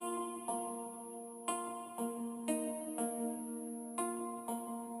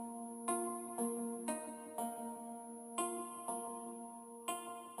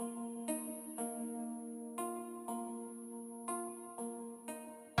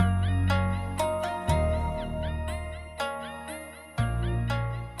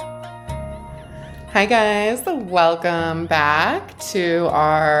Hi guys, welcome back to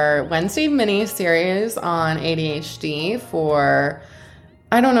our Wednesday mini series on ADHD for,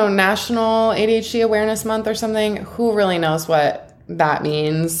 I don't know, National ADHD Awareness Month or something. Who really knows what that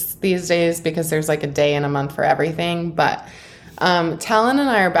means these days, because there's like a day and a month for everything. But Talon and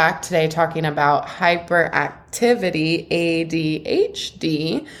I are back today talking about hyperactivity,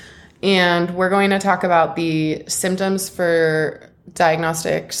 ADHD, and we're going to talk about the symptoms for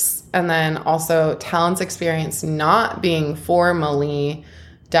diagnostics, and then also Talon's experience not being formally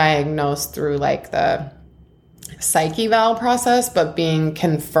diagnosed through like the psych eval process, but being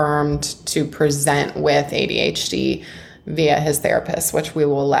confirmed to present with ADHD via his therapist, which we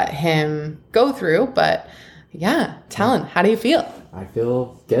will let him go through. But yeah, Talon, how do you feel? I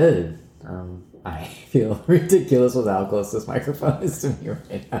feel good. I feel ridiculous with how close this microphone is to me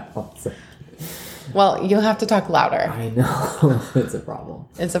right now. So. Well, you'll have to talk louder. I know. It's a problem.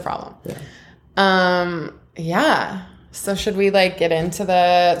 It's a problem. Yeah. Yeah. So should we like get into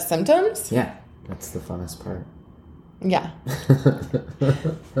the symptoms? Yeah. That's the funnest part. Yeah.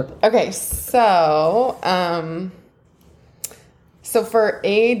 Okay. So for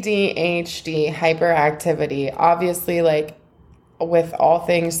ADHD, hyperactivity, obviously like with all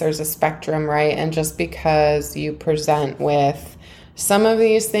things, there's a spectrum, right? And just because you present with some of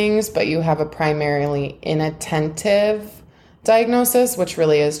these things, but you have a primarily inattentive diagnosis, which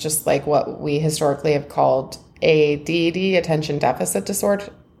really is just like what we historically have called ADD, attention deficit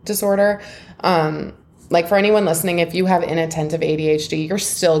disorder. Like for anyone listening, if you have inattentive ADHD, you're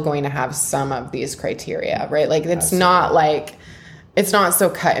still going to have some of these criteria, right? Like it's not like, it's not so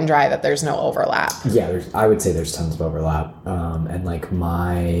cut and dry that there's no overlap. Yeah, I would say there's tons of overlap. And like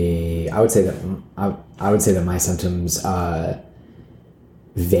I would say that my symptoms,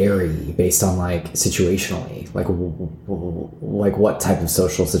 vary based on like situationally, like what type of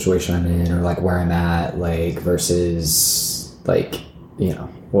social situation I'm in, or like where I'm at, like versus like, you know,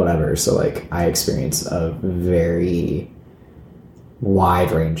 whatever. So like I experience a very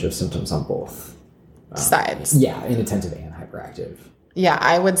wide range of symptoms on both sides. Yeah, inattentive and hyperactive. Yeah,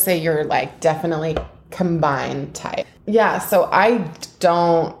 I would say you're like definitely combined type. Yeah, so I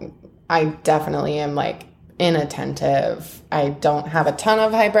definitely am like inattentive. I don't have a ton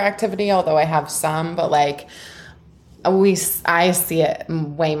of hyperactivity, although I have some, but like I see it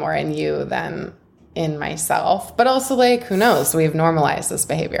way more in you than in myself. But also like, who knows? We've normalized this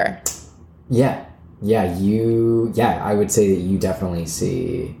behavior. Yeah. I would say that you definitely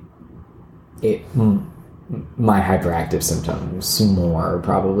see it, my hyperactive symptoms more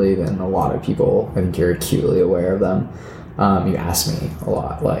probably than a lot of people. I think you're acutely aware of them. You asked me a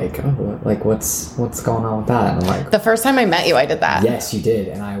lot, like, oh, like what's going on with that? And I'm like, the first time I met you, I did that. Yes, you did,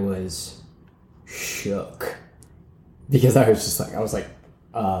 and I was shook because I was like,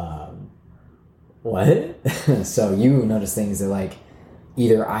 what? So you notice things that like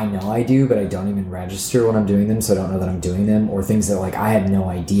either I know I do, but I don't even register when I'm doing them, so I don't know that I'm doing them, or things that like I had no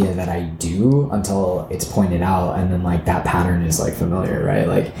idea that I do until it's pointed out, and then like that pattern is like familiar, right?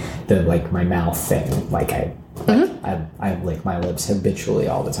 Like the like my mouth thing, like I lick my lips habitually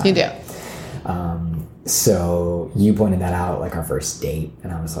all the time. You do. So you pointed that out like our first date,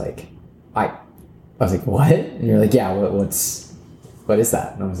 and I was like, what? And you're like, yeah, what is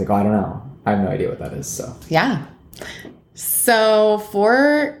that? And I was like, oh, I don't know. I have no idea what that is. So yeah. So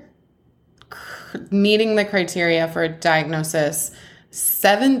for meeting the criteria for a diagnosis,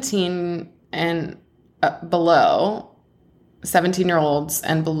 17 and below, 17-year-olds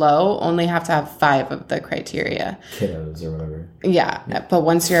and below only have to have 5 of the criteria. Kiddos or whatever. Yeah. But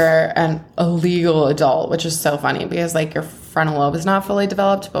once you're a legal adult, which is so funny because like your frontal lobe is not fully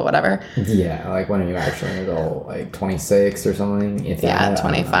developed, but whatever. Yeah. Like when are you actually an adult? Like 26 or something? Yeah.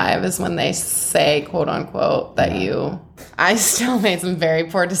 25 is when they say, quote unquote, that I still made some very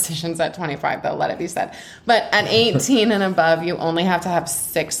poor decisions at 25, though, let it be said. But at 18 and above, you only have to have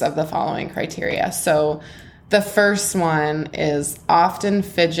 6 of the following criteria. So the first one is often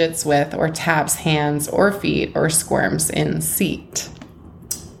fidgets with or taps hands or feet or squirms in seat.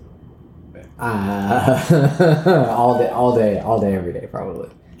 All day, every day, probably.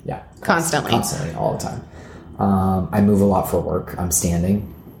 Yeah. Constantly, all the time. I move a lot for work. I'm standing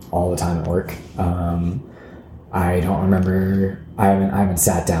all the time at work. I don't remember. I haven't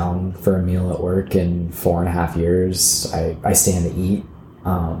sat down for a meal at work in 4.5 years. I stand to eat.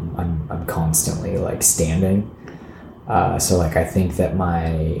 I'm constantly like standing. So like I think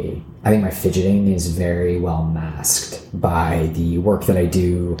my fidgeting is very well masked by the work that I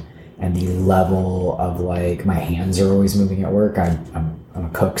do and the level of like my hands are always moving at work. I'm a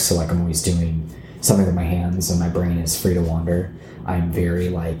cook, so like I'm always doing something with my hands and my brain is free to wander. I'm very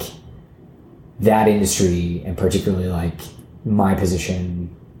that industry, and particularly like my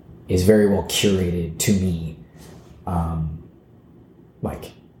position, is very well curated to me.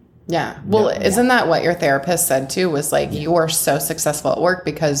 Isn't that what your therapist said too? Was like, you are so successful at work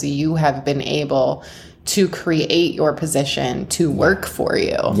because you have been able to create your position to work for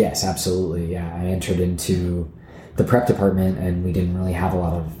you. Yes, absolutely. Yeah, I entered into the prep department, and we didn't really have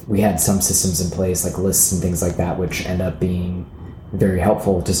we had some systems in place, like lists and things like that, which end up being very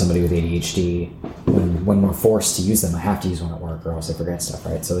helpful to somebody with ADHD. When we're forced to use them, I have to use one at work or else I forget stuff,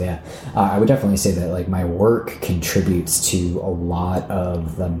 right? So yeah, I would definitely say that like my work contributes to a lot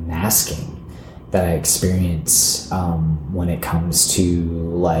of the masking that I experience when it comes to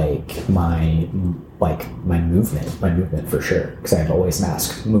like my movement for sure, because I've always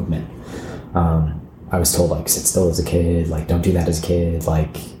masked movement. I was told like sit still as a kid, like don't do that as a kid,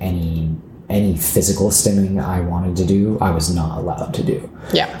 like any physical stimming I wanted to do, I was not allowed to do.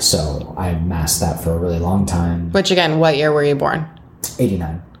 Yeah. So I masked that for a really long time. Which again, what year were you born?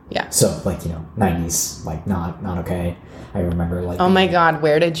 89. Yeah. So like, 90s, like not okay. I remember like... Oh my God,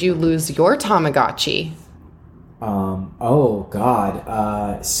 where did you lose your Tamagotchi? Oh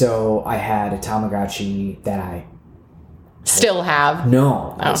God. So I had a Tamagotchi that I... Still have?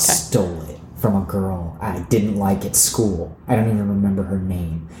 No, I okay. stole it from a girl I didn't like at school. I don't even remember her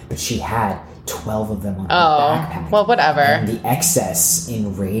name, but she had 12 of them on her backpack. Well, whatever. And the excess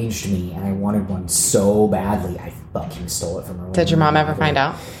enraged me, and I wanted one so badly. I fucking stole it from her. Did your mom ever find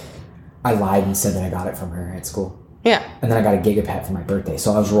out? I lied and said that I got it from her at school. Yeah. And then I got a Gigapet for my birthday,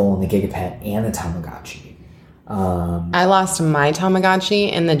 so I was rolling the Gigapet and the Tamagotchi. I lost my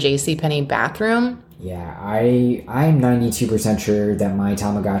Tamagotchi in the JCPenney bathroom. Yeah, I'm 92% sure that my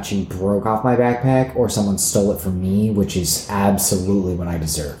Tamagotchi broke off my backpack or someone stole it from me, which is absolutely what I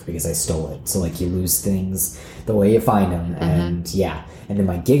deserve because I stole it. So, like, you lose things the way you find them. Mm-hmm. And, yeah. And then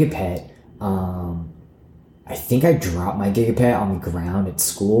my Gigapet, I think I dropped my Gigapet on the ground at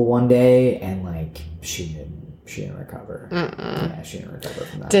school one day, and, like, she didn't recover. Mm-mm. Yeah, she didn't recover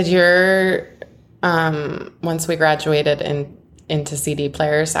from that. Did your, once we graduated into CD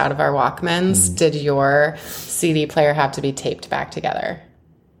players out of our Walkmans, did your CD player have to be taped back together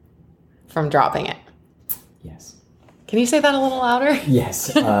from dropping it? Yes. Can you say that a little louder?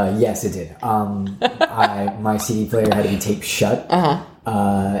 Yes. Yes, it did. My CD player had to be taped shut.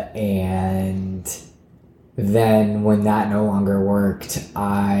 And then when that no longer worked,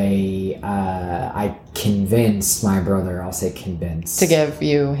 I convinced my brother, I'll say convinced. To give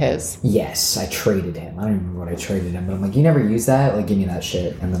you his? Yes, I traded him. I don't remember what I traded him, but I'm like, you never use that? Like, give me that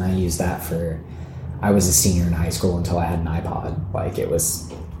shit. And then I used that I was a senior in high school until I had an iPod. Like, it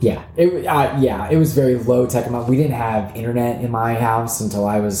was, it was very low tech. We didn't have internet in my house until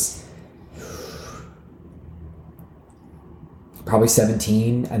I was probably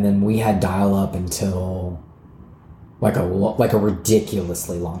 17, and then we had dial-up until like a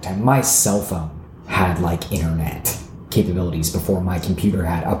ridiculously long time. My cell phone had like internet capabilities before my computer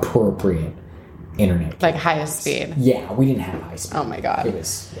had appropriate internet. Like highest speed. Yeah, we didn't have high speed. Oh my God. It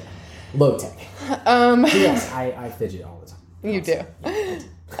was low tech. Yes, I fidget all the time. You do.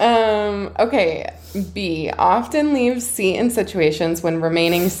 Okay. B, often leaves seat in situations when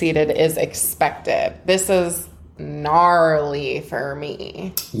remaining seated is expected. This is gnarly for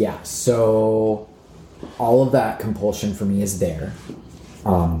me. Yeah, so all of that compulsion for me is there,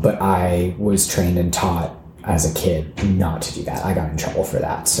 but I was trained and taught as a kid not to do that. I got in trouble for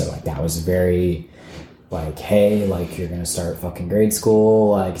that, so like that was very like, hey, like you're gonna start fucking grade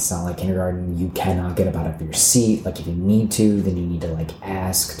school, like it's not like kindergarten, you cannot get up out of your seat. Like if you need to, then you need to like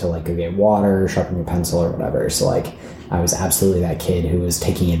ask to like go get water, sharpen your pencil or whatever. So like I was absolutely that kid who was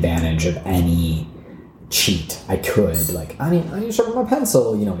taking advantage of any cheat I could. Like I need to sharpen my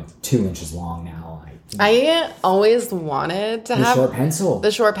pencil, it's 2 inches long now. I always wanted to have the short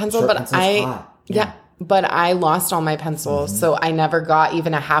pencil, but but I lost all my pencils, so I never got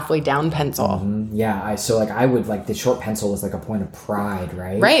even a halfway down pencil. Yeah, I would like the short pencil was like a point of pride,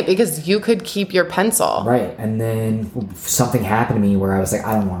 right? Right, because you could keep your pencil. Right, and then something happened to me where I was like,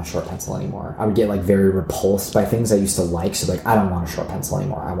 I don't want a short pencil anymore. I would get like very repulsed by things I used to like, so like I don't want a short pencil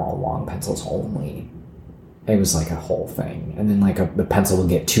anymore. I want long pencils only. It was like a whole thing, and then like the pencil would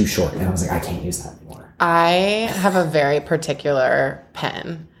get too short, and I was like, I can't use that anymore. I have a very particular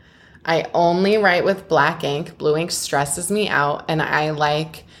pen. I only write with black ink. Blue ink stresses me out, and I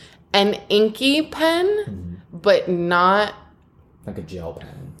like an inky pen, but not... like a gel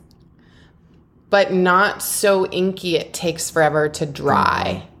pen. But not so inky it takes forever to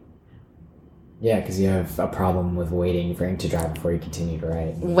dry. Yeah, because you have a problem with waiting for ink to dry before you continue to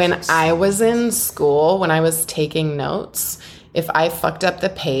write. When I was in school, when I was taking notes, if I fucked up the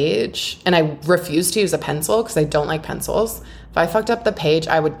page, and I refused to use a pencil because I don't like pencils. If I fucked up the page,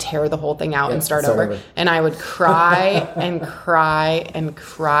 I would tear the whole thing out and start over. And I would cry and cry and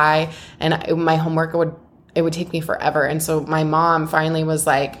cry. And my homework it would take me forever. And so my mom finally was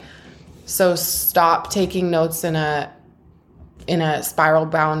like, so stop taking notes in a spiral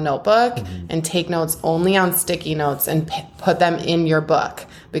bound notebook and take notes only on sticky notes and put them in your book,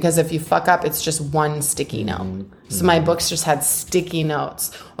 because if you fuck up, it's just one sticky note. So my books just had sticky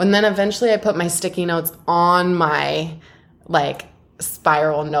notes. And then eventually I put my sticky notes on my like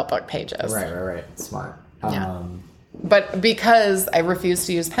spiral notebook pages. Right. Smart. Yeah. But because I refused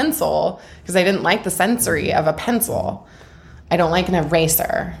to use pencil because I didn't like the sensory of a pencil, I don't like an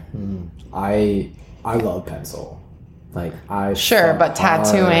eraser. I love pencil. Like but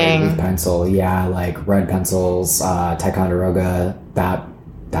tattooing with pencil, yeah, like red pencils, Ticonderoga.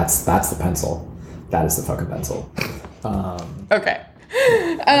 That's the pencil. That is the fucking pencil. Okay.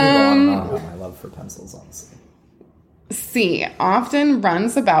 My love for pencils, honestly. C, often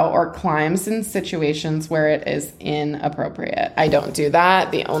runs about or climbs in situations where it is inappropriate. I don't do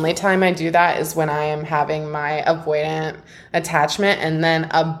that. The only time I do that is when I am having my avoidant attachment, and then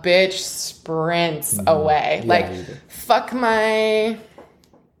a bitch sprints away. Yeah, like, fuck my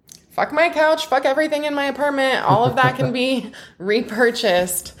couch, fuck everything in my apartment. All of that can be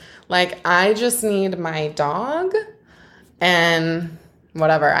repurchased. Like, I just need my dog and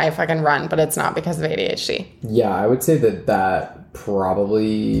whatever, I fucking run, but it's not because of ADHD. Yeah, I would say that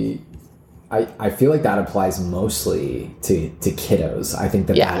probably, I feel like that applies mostly to kiddos. I think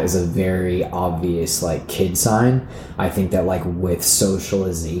that is a very obvious, like, kid sign. I think that, like, with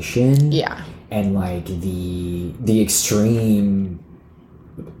socialization and, like, the extreme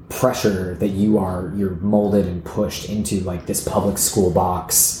pressure that you're molded and pushed into, like, this public school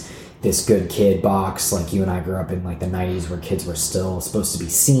box, this good kid box. Like, you and I grew up in like the 90s where kids were still supposed to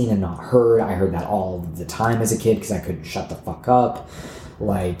be seen and not heard. I heard that all the time as a kid because I couldn't shut the fuck up.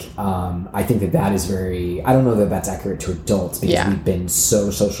 Like, I think that is very, I don't know that that's accurate to adults because we've been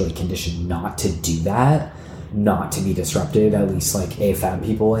so socially conditioned not to do that, not to be disruptive, at least like AFAB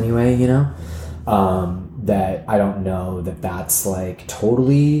people anyway, you know, that I don't know that that's like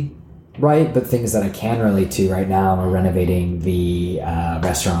totally right, but things that I can relate to right now, we're renovating the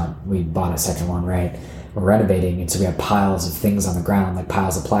restaurant. We bought a second one, right? We're renovating, and so we have piles of things on the ground, like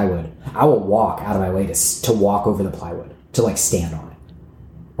piles of plywood. I will walk out of my way to walk over the plywood, to like stand on it.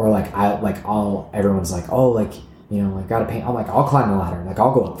 Or like, everyone's like, oh, like, you know, like gotta paint. I'm like, I'll climb the ladder. Like,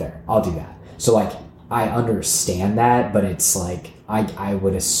 I'll go up there. I'll do that. So like, I understand that, but it's like, I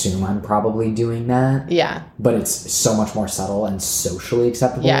would assume I'm probably doing that. Yeah. But it's so much more subtle and socially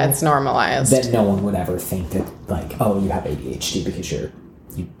acceptable. Yeah, it's normalized. That no one would ever think that, like, oh, you have ADHD because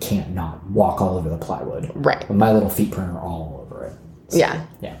you can't not walk all over the plywood. Right. But my little feet print are all over it. So, yeah.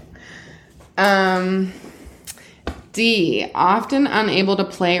 D, often unable to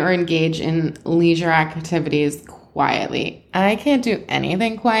play or engage in leisure activities quietly. I can't do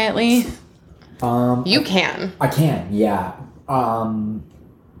anything quietly. You can. I can, yeah. Oh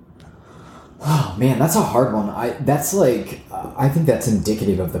man, that's a hard one. I think that's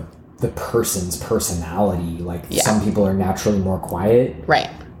indicative of the person's personality. Like, some people are naturally more quiet. Right.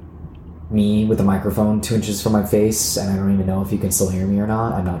 Me with a microphone 2 inches from my face, and I don't even know if you can still hear me or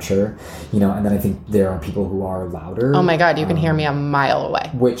not. I'm not sure. You know, and then I think there are people who are louder. Oh my God, you can hear me a mile away.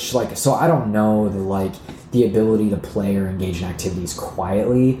 Which, like, so I don't know the ability to play or engage in activities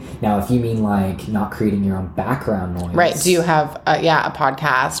quietly. Now, if you mean like not creating your own background noise. Right. Do you have a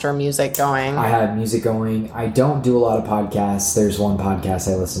podcast or music going? I have music going. I don't do a lot of podcasts. There's one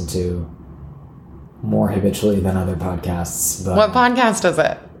podcast I listen to more habitually than other podcasts. But, what podcast is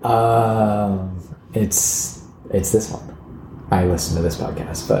it? It's this one. I listen to this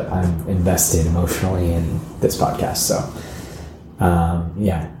podcast, but I'm invested emotionally in this podcast. So,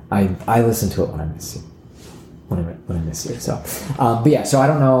 I listen to it when I miss you. When I miss you. So, but yeah, so I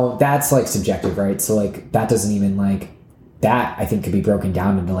don't know. That's like subjective, right? So like that doesn't even like that. I think could be broken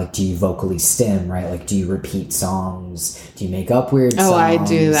down into like, do you vocally stim, right? Like, do you repeat songs? Do you make up weird songs? Oh, I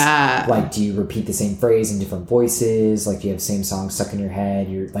do that. Like, do you repeat the same phrase in different voices? Like, do you have the same song stuck in your head?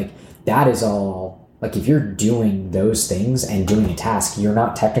 You're like, that is all. Like, if you're doing those things and doing a task, you're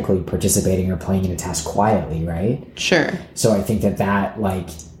not technically participating or playing in a task quietly, right? Sure. So I think that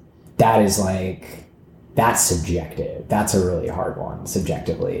is like. That's subjective. That's a really hard one,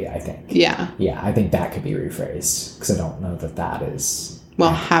 subjectively, I think. Yeah. Yeah, I think that could be rephrased, because I don't know that is...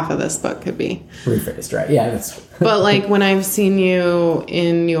 Well, half of this book could be. Rephrased, right? Yeah, that's... But, like, when I've seen you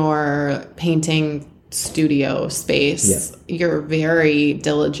in your painting studio space, you're very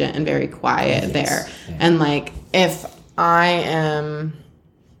diligent and very quiet there. Yeah. And, like, if I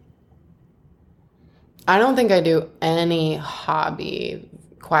don't think I do any hobby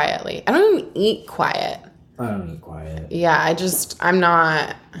quietly. I don't even eat quiet. I don't eat quiet. Yeah, I'm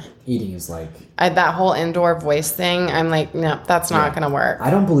not. Eating is like... that whole indoor voice thing, I'm like, no, that's not going to work. I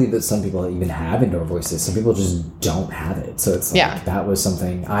don't believe that some people even have indoor voices. Some people just don't have it. So it's like, that was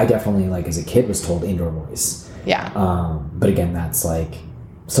something I definitely, like, as a kid was told indoor voice. Yeah. But again, that's like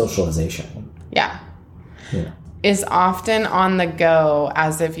socialization. Yeah. Is often on the go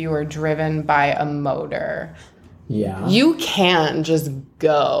as if you were driven by a motor. Yeah. You can just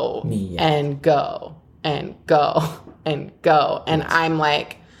go and go and go and go. And I'm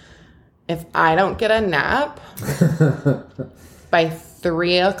like, if I don't get a nap by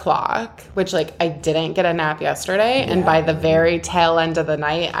 3 o'clock, which like I didn't get a nap yesterday. And by the very tail end of the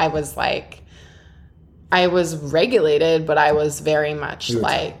night, I was like, I was regulated, but I was very much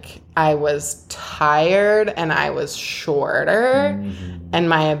like, I was tired and I was shorter and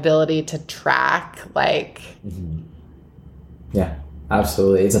my ability to track like. Yeah,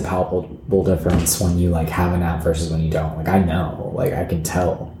 absolutely. It's a palpable difference when you like have a nap versus when you don't. Like I know, like I can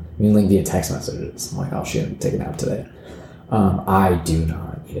tell. I mean, like via text messages. I'm like, oh shit, take a nap today. I do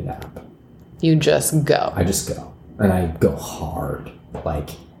not need a nap. You just go. I just go. And I go hard.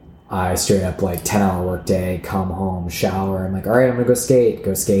 Like I straight up like 10-hour workday, come home, shower. I'm like, all right, I'm gonna go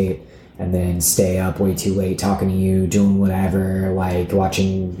skate, and then stay up way too late talking to you, doing whatever, like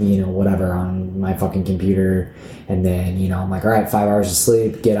watching, whatever on my fucking computer. And then, I'm like, all right, 5 hours of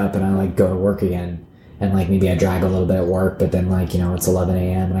sleep, get up and I like go to work again. And like maybe I drag a little bit at work, but then like, it's 11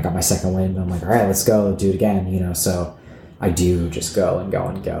 a.m. and I got my second wind. I'm like, all right, let's go do it again, so I do just go and go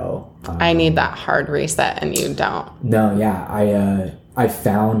and go. I need that hard reset and you don't. No, yeah. I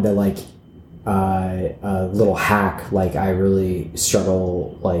found that like a little hack, like I really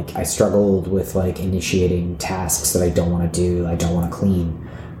struggle, like I struggled with like initiating tasks that I don't want to do. I don't want to clean,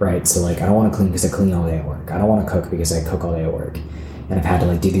 right? So like I don't want to clean because I clean all day at work. I don't want to cook because I cook all day at work. And I've had to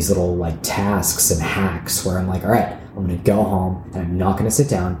like do these little like tasks and hacks where I'm like, all right, I'm going to go home and I'm not going to sit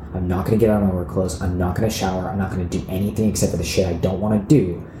down. I'm not going to get out of my work clothes. I'm not going to shower. I'm not going to do anything except for the shit I don't want to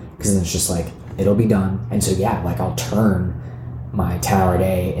do, because then it's just like, it'll be done. And so, yeah, like I'll turn my 10-hour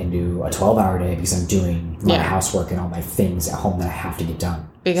day into a 12-hour day because I'm doing my housework and all my things at home that I have to get done.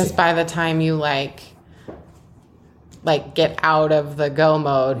 Because by the time you like get out of the go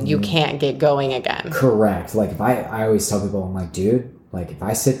mode, you can't get going again. Correct. Like if I always tell people, I'm like, dude, like if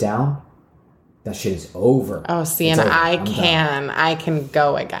I sit down, that shit is over. Oh, see, it's and over. I can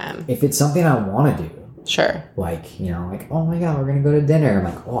go again. If it's something I want to do. Sure. Like, like, oh my God, we're going to go to dinner. I'm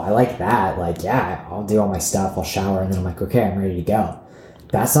like, oh, I like that. Like, yeah, I'll do all my stuff. I'll shower. And then I'm like, okay, I'm ready to go.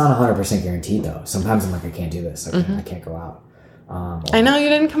 That's not 100% guaranteed though. Sometimes I'm like, I can't do this. I can't go out. I know you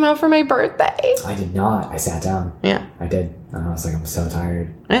didn't come out for my birthday. I did not. I sat down. Yeah. I did. I was like, I'm so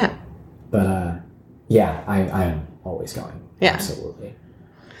tired. Yeah. But, yeah, I am always going. Yeah. Absolutely.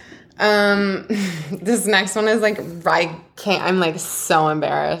 This next one is like, I'm like so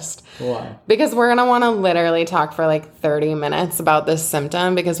embarrassed. Why? Because we're going to want to literally talk for like 30 minutes about this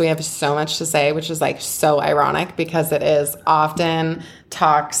symptom because we have so much to say, which is like so ironic because it is often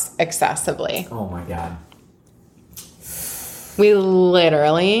talks excessively. Oh my God. We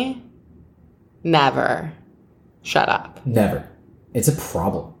literally never shut up. Never. It's a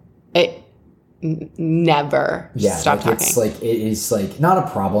problem. Never stop like talking. It's like, it is like not a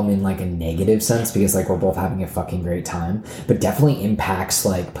problem in like a negative sense because like we're both having a fucking great time, but definitely impacts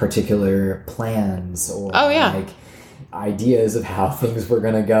like particular plans or like ideas of how things were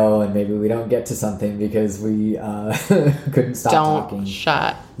gonna go, and maybe we don't get to something because we couldn't stop talking. Don't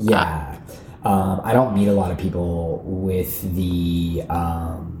shut up. I don't meet a lot of people with the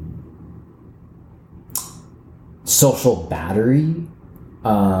social battery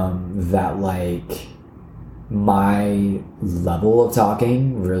that like my level of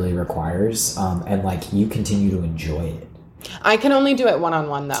talking really requires, and like you continue to enjoy it. I can only do it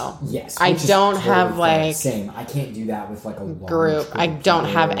one-on-one though. Yes. I don't have like same. I can't do that with like a group. I don't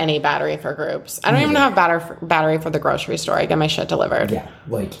have any battery for groups. I don't even have battery for the grocery store. I get my shit delivered. Yeah.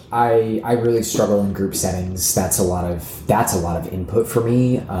 Like I really struggle in group settings. That's a lot of input for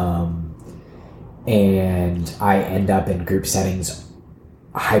me. And I end up in group settings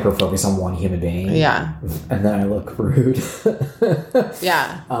hyper focused on one human being. Yeah. And then I look rude.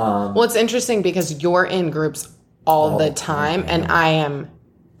 Yeah. Well, it's interesting because you're in groups all the time, and I am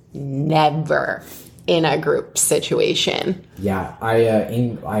never in a group situation. Yeah,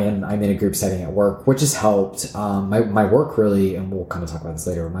 I'm in a group setting at work, which has helped. My work really, and we'll kind of talk about this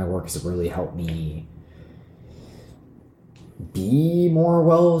later, my work has really helped me be more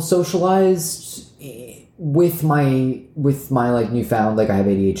well socialized with my like newfound, like I have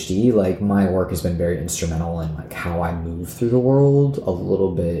ADHD, like my work has been very instrumental in like how I move through the world a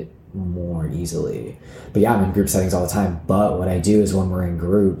little bit more easily. But yeah, I'm in group settings all the time. But what I do is when we're in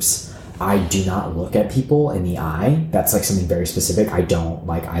groups, I do not look at people in the eye. That's like something very specific. I don't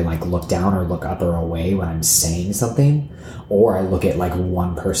like, I like look down or look up or away when I'm saying something, or I look at like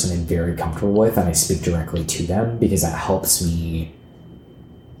one person I'm very comfortable with and I speak directly to them, because that helps me,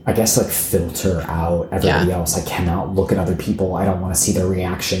 I guess, like filter out everybody else. I cannot look at other people. I don't want to see their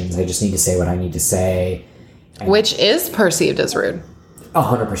reactions. I just need to say what I need to say. Which is perceived as rude.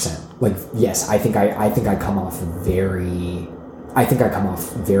 100%. Like, yes, I think I come off very rude. I think I come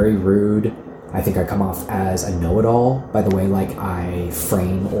off as a know-it-all by the way, like, I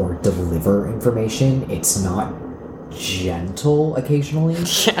frame or deliver information. It's not gentle occasionally.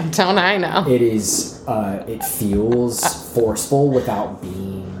 Yeah, don't I know? It is, it feels forceful without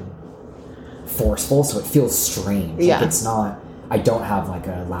being forceful, so it feels strange. Yeah. Like, it's not, I don't have, like,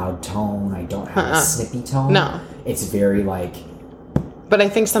 a loud tone. I don't have a snippy tone. No. It's very, like... But I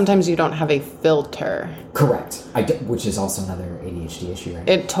think sometimes you don't have a filter. Correct. Which is also another ADHD issue, right?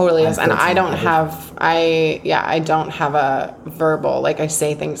 It totally is. And I don't have a verbal, like I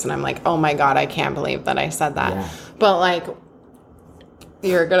say things and I'm like, oh my God, I can't believe that I said that. Yeah. But like,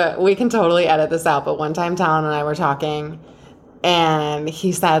 we can totally edit this out. But one time Talon and I were talking and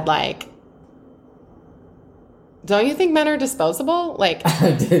he said like, don't you think men are disposable? Like,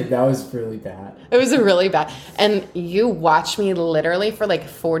 I did. That was really bad. It was really bad. And you watch me literally for like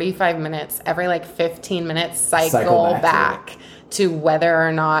 45 minutes, every like 15 minutes, cycle back to whether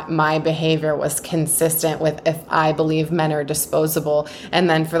or not my behavior was consistent with if I believe men are disposable. And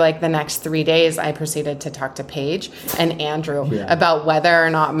then for like the next 3 days, I proceeded to talk to Paige and Andrew about whether or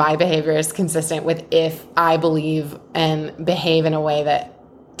not my behavior is consistent with if I believe and behave in a way that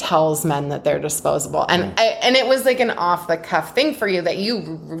tells men that they're disposable. And and it was like an off the cuff thing for you that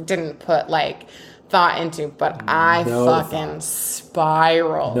you didn't put like thought into, but I fucking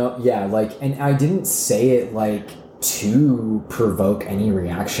spiraled. No, yeah, like, and I didn't say it like to provoke any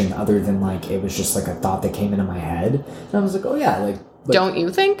reaction other than like it was just like a thought that came into my head. And I was like, oh yeah, like don't you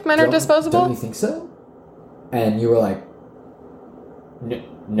think men are disposable? Don't you think so? And you were like,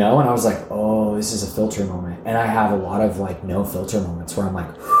 no, and I was like, oh, this is a filter moment. And I have a lot of like no filter moments where I'm like,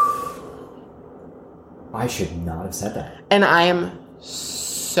 I should not have said that. And I am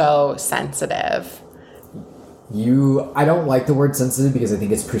so sensitive. I don't like the word sensitive because I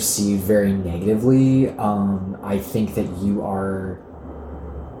think it's perceived very negatively. I think you're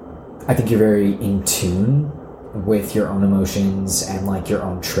very in tune with your own emotions and like your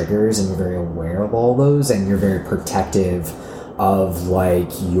own triggers, and you're very aware of all those, and you're very protective of like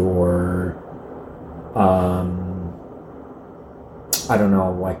your I don't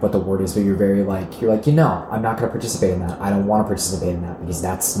know like what the word is, but you're like I'm not going to participate in that. I don't want to participate in that because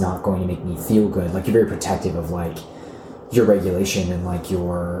that's not going to make me feel good. Like, you're very protective of like your regulation and like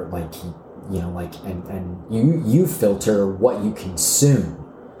your like, you know, like, and you filter what you consume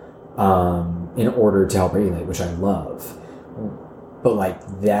in order to help regulate, which I love. But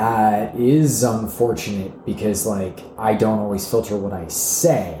like, that is unfortunate because like I don't always filter what I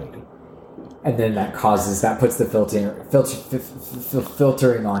say, and then that puts the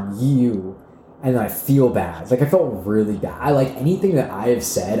filtering on you, and then I feel bad. Like, I felt really bad. I like anything that I have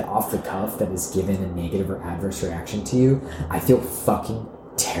said off the cuff that has given a negative or adverse reaction to you, I feel fucking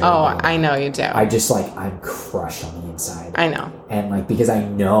terrible. Oh, I know you do. I just like, I'm crushed on the inside. I know. And like, because I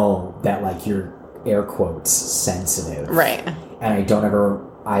know that like you're air quotes sensitive. Right. And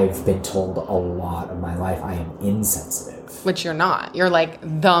I've been told a lot of my life I am insensitive. Which you're not. You're like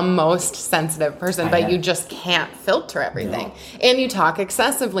the most sensitive person, but you just can't filter everything. No. And you talk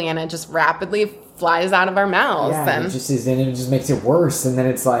excessively and it just rapidly flies out of our mouths. Yeah, and it just makes it worse. And then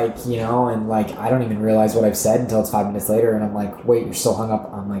it's like, you know, and like, I don't even realize what I've said until it's 5 minutes later. And I'm like, wait, you're still hung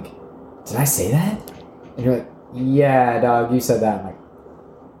up. I'm like, did I say that? And you're like, yeah, dog, you said that. I'm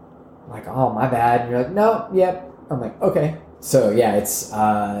like, oh, my bad. And you're like, no, yep. I'm like, okay. So yeah,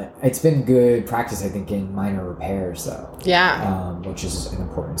 it's been good practice, I think, in minor repairs though. Yeah. Which is an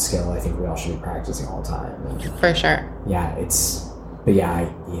important skill I think we all should be practicing all the time. For sure. Yeah, I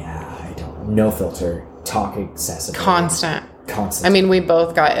don't, no filter, talk excessively. Constant. I mean, we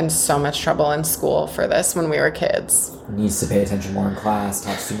both got in so much trouble in school for this when we were kids. Needs to pay attention more in class,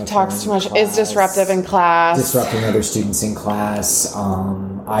 talks too much. Is disruptive in class. Disrupting other students in class.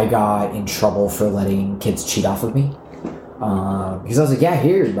 I got in trouble for letting kids cheat off of me. Because I was like, yeah,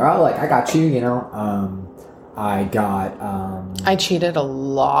 here, bro, like, I got you, you know. I cheated a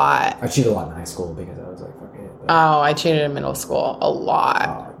lot. I cheated a lot in high school because I was like, fuck it. Oh, I cheated in middle school a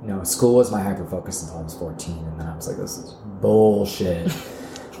lot. No, school was my hyper focus until I was 14, and then I was like, this is bullshit.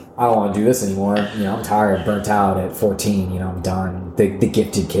 I don't want to do this anymore. I'm tired, burnt out at 14. I'm done. The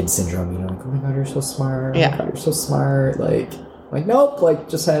gifted kid syndrome. Like, oh my god, you're so smart. Oh my god, you're so smart. Like nope. Like,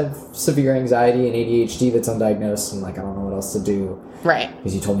 just have severe anxiety and ADHD that's undiagnosed, and like I don't know what else to do. Right.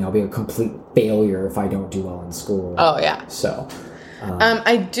 Because you told me I'll be a complete failure if I don't do well in school. Oh yeah. So.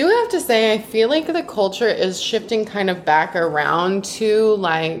 I do have to say, I feel like the culture is shifting kind of back around to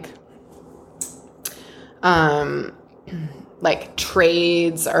like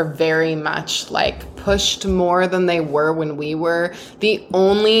trades are very much like pushed more than they were when we were. The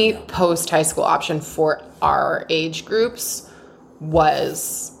only post-high school option for our age groups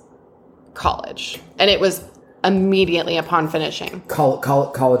was college. And it was immediately upon finishing.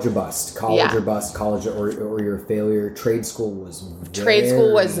 College or bust. College or bust. College or you're a failure. Trade school was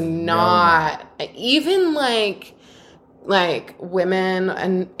not. Even like women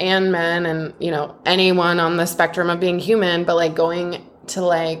and men and, anyone on the spectrum of being human, but like going to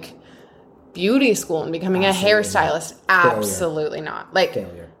like beauty school and becoming a hairstylist. Absolutely not. Like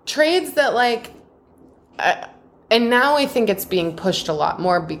trades that like... and now I think it's being pushed a lot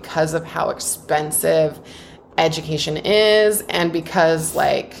more because of how expensive education is, and because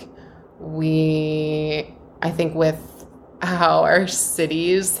like I think with how our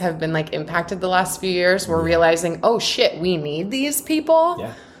cities have been like impacted the last few years, we're realizing, oh shit, we need these people.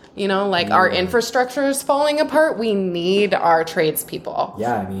 Our infrastructure is falling apart. We need our tradespeople.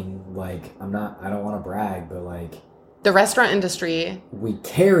 I mean, like, I don't want to brag, but like the restaurant industry, we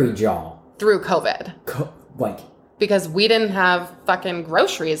carried y'all through COVID. Because we didn't have fucking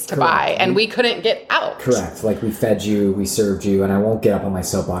groceries to buy, and we couldn't get out. Correct. Like, we fed you, we served you, and I won't get up on my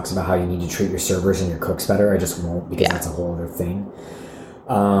soapbox about how you need to treat your servers and your cooks better. I just won't, because that's a whole other thing.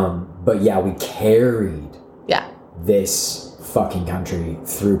 But yeah, we carried this fucking country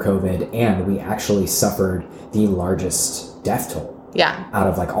through COVID, and we actually suffered the largest death toll. Out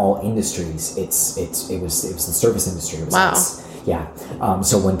of like all industries, it was the service industry. It was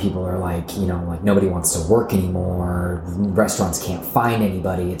so when people are like, like nobody wants to work anymore, restaurants can't find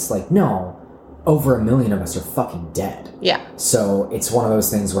anybody, it's like, no, over 1 million of us are fucking dead. So it's one of those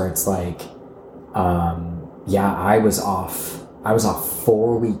things where it's like, I was off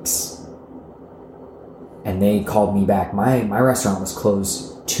 4 weeks, and they called me back. My restaurant was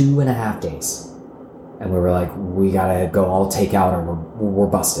closed 2.5 days. And we were like, we gotta go all take out, or we're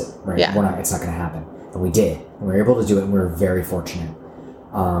busted, right? It's not gonna happen. And we did. And we were able to do it, and we were very fortunate.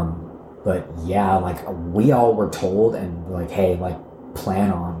 But yeah, like we all were told, and like, hey, like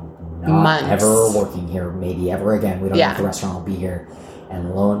plan on not ever working here, maybe ever again. We don't know if the restaurant will be here.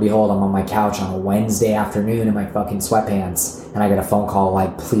 And lo and behold, I'm on my couch on a Wednesday afternoon in my fucking sweatpants, and I get a phone call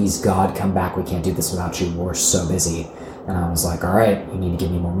like, please God, come back. We can't do this without you. We're so busy. And I was like, all right, you need to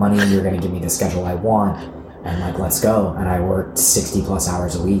give me more money. You're going to give me the schedule I want. And like, let's go. And I worked 60 plus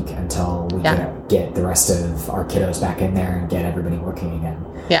hours a week until we could get the rest of our kiddos back in there and get everybody working again.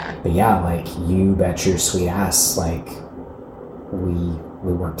 But yeah, like you bet your sweet ass, like we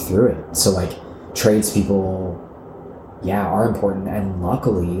worked through it. So like tradespeople, are important. And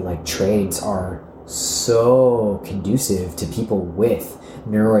luckily, like trades are so conducive to people with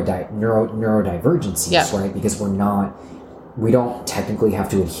neurodivergencies, right? Because we don't technically have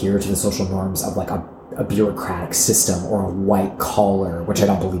to adhere to the social norms of like a bureaucratic system or a white collar, which I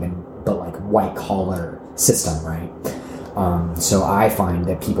don't believe in, but like white collar system, right? So I find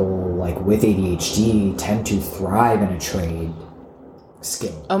that people like with ADHD tend to thrive in a trade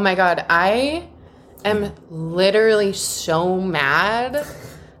skill. Oh my God. I am literally so mad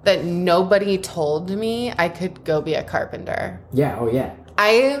that nobody told me I could go be a carpenter.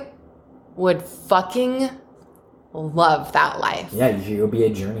 I would fucking love that life. You could go be a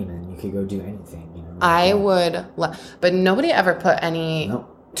journeyman. You could go do anything. I would but nobody ever put any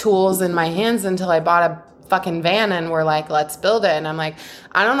tools in my hands until I bought a fucking van and we're like, let's build it. And I'm like,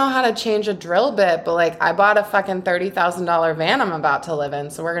 I don't know how to change a drill bit, but like I bought a fucking $30,000 van I'm about to live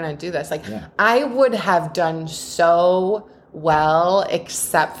in, so we're going to do this. Like I would have done so well,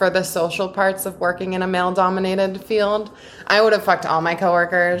 except for the social parts of working in a male-dominated field. I would have fucked all my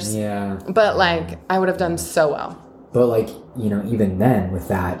coworkers. But like I would have done so well. But like, even then with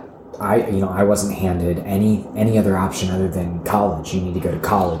that, I wasn't handed any other option other than college. You need to go to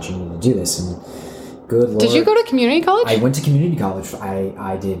college. You need to do this. And good Lord. Did you go to community college? I went to community college.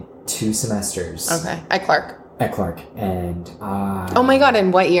 I did 2 semesters. Okay. At Clark. And oh my God,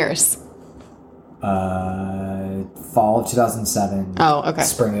 in what years? Fall of 2007. Oh, okay.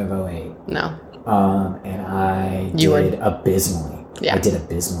 Spring of 08. No. And I did abysmally. I did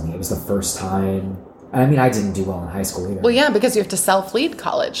abysmally. It was the first time And I mean, I didn't do well in high school either. Well, yeah, because you have to self-lead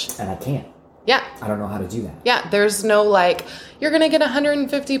college. And I can't. Yeah. I don't know how to do that. Yeah, there's no like, you're going to get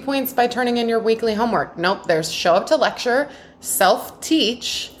 150 points by turning in your weekly homework. Nope, there's show up to lecture,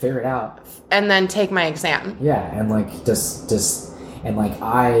 self-teach. Figure it out. And then take my exam. Yeah, and like, just, and like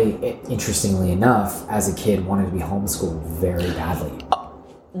interestingly enough, as a kid, wanted to be homeschooled very badly.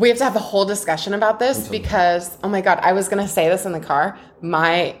 We have to have a whole discussion about this because, oh my God, I was going to say this in the car.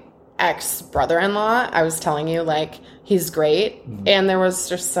 My ex-brother-in-law, I was telling you, like, he's great. Mm-hmm. And there was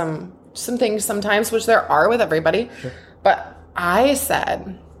just some things sometimes, which there are with everybody. Sure. But I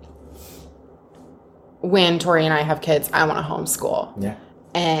said, when Tori and I have kids, I want to homeschool. Yeah.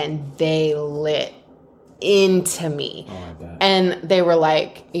 And they lit into me. Oh, I bet. And they were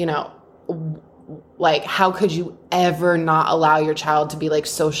like, you know, like, how could you ever not allow your child to be like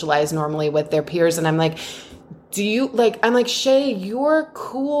socialized normally with their peers? And I'm like, I'm like, Shay, you're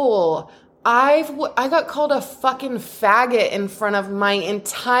cool. I got called a fucking faggot in front of my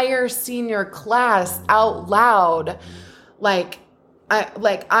entire senior class out loud.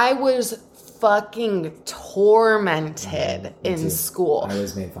 I was fucking tormented in school. I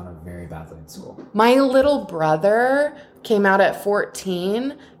was made fun of very badly in school. My little brother came out at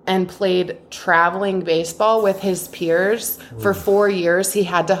 14 and played traveling baseball with his peers. For 4 years, he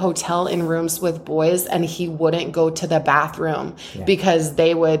had to hotel in rooms with boys, and he wouldn't go to the bathroom because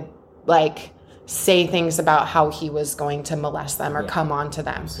they would like say things about how he was going to molest them or come on to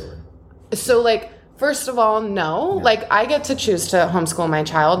them. Absolutely. So like, first of all, no. Like, I get to choose to homeschool my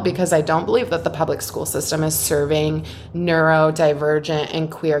child because I don't believe that the public school system is serving neurodivergent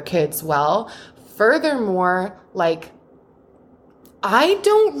and queer kids well. Furthermore, like, I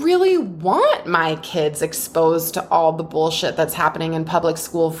don't really want my kids exposed to all the bullshit that's happening in public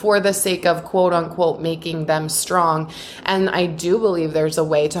school for the sake of quote unquote making them strong. And I do believe there's a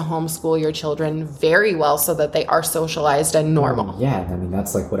way to homeschool your children very well so that they are socialized and normal. Yeah, I mean,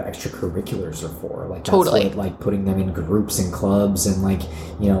 that's like what extracurriculars are for. Like, that's totally. What, like, putting them in groups and clubs and like,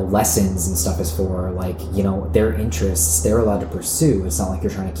 you know, lessons and stuff is for. Like, you know, their interests they're allowed to pursue. It's not like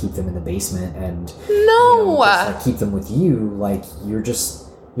you're trying to keep them in the basement and just, like, keep them with you. Like,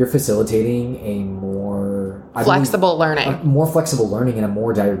 you're facilitating a more flexible learning. More flexible learning and a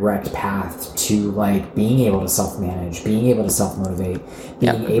more direct path to like being able to self-manage, being able to self-motivate,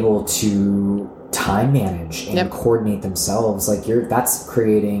 being able to time manage and coordinate themselves. Like that's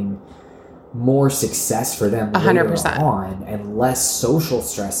creating more success for them 100% on and less social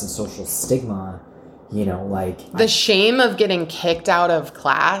stress and social stigma, you know, like the shame of getting kicked out of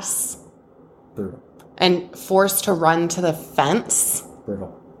class. Brutal. And forced to run to the fence.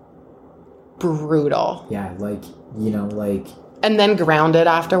 Brutal. Yeah, like, you know, like... And then grounded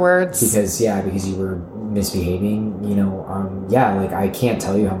afterwards. Because you were misbehaving, you know, like, I can't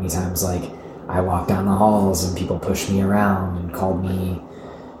tell you how many times, like, I walked down the halls and people pushed me around and called me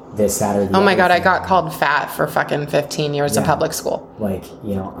this, that, or the Oh my God, thing. I got called fat for fucking 15 years of public school. Like,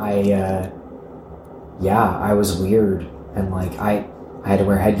 you know, I was weird, and, like, I had to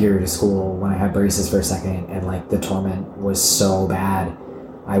wear headgear to school when I had braces for a second, and like the torment was so bad.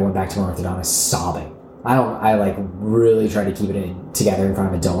 I went back to my orthodontist sobbing. I like really tried to keep it together in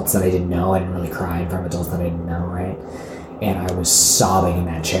front of adults that I didn't know. I didn't really cry in front of adults that I didn't know, right? And I was sobbing in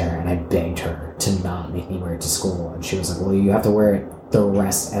that chair, and I begged her to not make me wear it to school. And she was like, well, you have to wear it the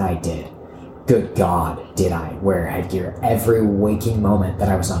rest. And I did. Good God, did I wear headgear every waking moment that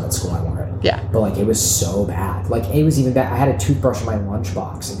I was not at school. I wore it. Yeah. But like, it was so bad. Like, it was even bad. I had a toothbrush in my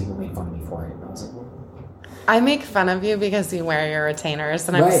lunchbox, and people made fun of me for it. And I was like, well. I make fun of you because you wear your retainers,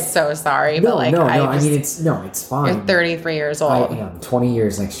 and I'm so sorry. But like, I mean, it's fine. You're 33 years old. I am 20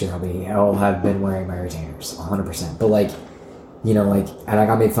 years next year. I'll have been wearing my retainers 100%. But like, you know, like, and I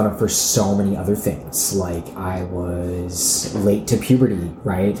got made fun of for so many other things. Like, I was late to puberty,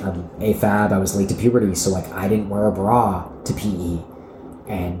 right? I'm AFAB. I was late to puberty, so like, I didn't wear a bra to PE,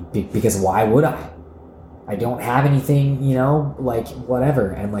 and because why would I? I don't have anything, you know, like,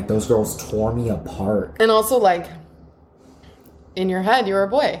 whatever. And like, those girls tore me apart. And also, like, in your head, you were a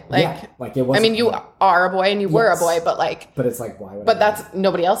boy. Like, like it was. I mean, you are a boy and you were a boy, but like. But it's like, why would? But that's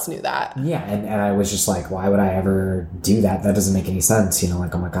nobody else knew that. Yeah, and I was just like, why would I ever do that? That doesn't make any sense, you know.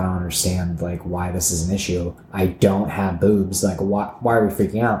 Like, I'm like, I don't understand like why this is an issue. I don't have boobs. Like, why are we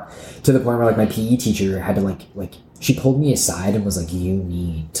freaking out? To the point where like my PE teacher had to like she pulled me aside and was like, you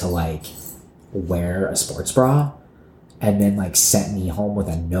need to like wear a sports bra, and then like sent me home with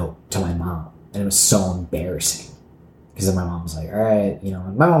a note to my mom, and it was so embarrassing. Because then my mom was like, all right, you know,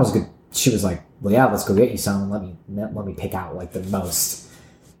 and my mom was good. She was like, well, yeah, let's go get you some. Let me pick out like the most.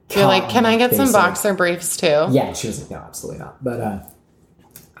 You're like, can I get some boxer briefs too? Yeah, she was like, no, absolutely not. But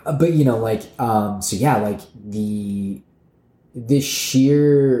But like, so yeah, like the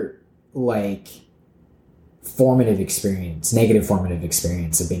sheer like negative formative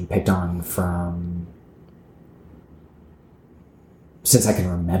experience of being picked on from since I can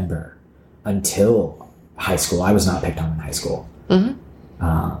remember until high school. I was not picked on in high school. Mm-hmm.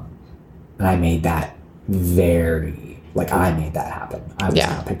 And I made that I made that happen. I was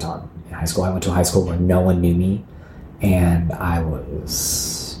not picked on in high school. I went to a high school where no one knew me, and I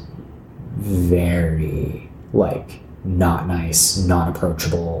was very like not nice, not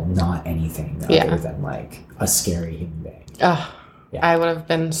approachable, not anything other than like a scary human being. Oh, yeah. I would have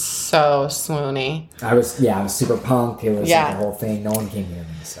been so swoony. I was super punk. It was like a whole thing. No one came near me,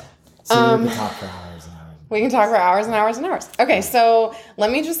 so we can talk for hours and hours. We can talk for hours and hours and hours. Okay, so let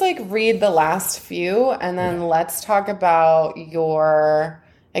me just like read the last few, and then let's talk about your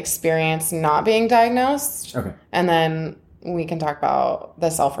experience not being diagnosed. Okay. And then we can talk about the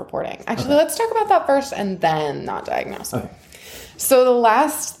self-reporting. Actually, let's talk about that first and then not diagnosed. Okay. So the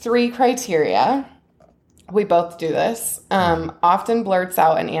last 3 criteria, we both do this. Often blurts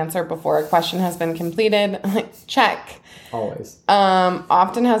out an answer before a question has been completed. Check. Always.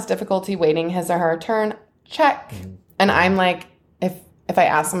 Often has difficulty waiting his or her turn. Check. Mm-hmm. And I'm like, if I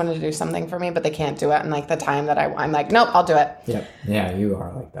ask someone to do something for me, but they can't do it in like the time that I'm like, nope, I'll do it. Yep. Yeah, you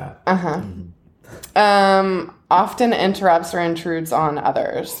are like that. Uh-huh. Mm-hmm. Often interrupts or intrudes on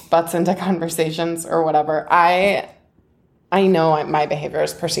others, butts into conversations or whatever. I know my behavior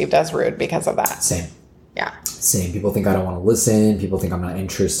is perceived as rude because of that. Same. Yeah. Same. People think I don't want to listen. People think I'm not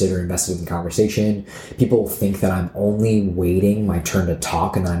interested or invested in the conversation. People think that I'm only waiting my turn to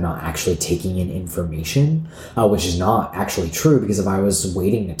talk and that I'm not actually taking in information, which is not actually true, because if I was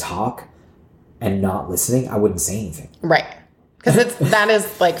waiting to talk and not listening, I wouldn't say anything. Right. Because that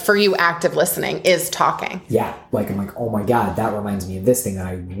is like, for you, active listening is talking. Yeah. Like, I'm like, oh my God, that reminds me of this thing that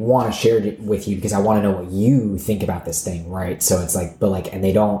I want to share it with you because I want to know what you think about this thing. Right. So it's like, and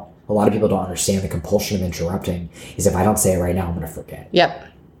a lot of people don't understand the compulsion of interrupting is if I don't say it right now, I'm going to forget. Yep.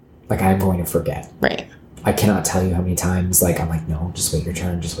 Like, I'm going to forget. Right. I cannot tell you how many times, like, I'm like, no, just wait your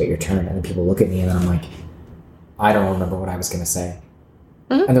turn. And then people look at me and then I'm like, I don't remember what I was going to say.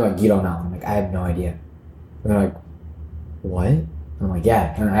 Mm-hmm. And they're like, you don't know. I'm like, I have no idea. And they're like, what? And I'm like,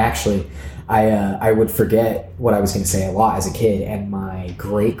 yeah. And I would forget what I was going to say a lot as a kid. And my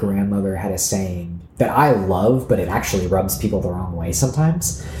great grandmother had a saying that I love, but it actually rubs people the wrong way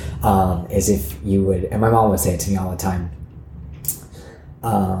sometimes. Is if you would, and my mom would say it to me all the time.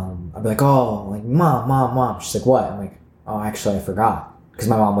 I'd be like, oh, like mom. She's like, what? I'm like, oh, actually, I forgot. Because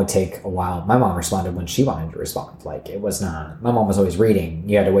my mom would take a while. My mom responded when she wanted to respond. Like, it was not, my mom was always reading.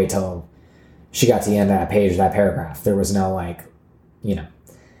 You had to wait till she got to the end of that page, that paragraph. There was no like,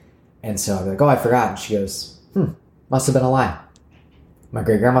 And so I'd be like, oh, I forgot. And she goes, must have been a lie. My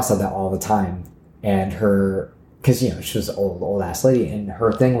great grandma said that all the time. And because, she was an old ass lady. And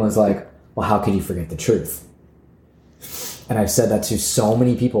her thing was like, well, how could you forget the truth? And I've said that to so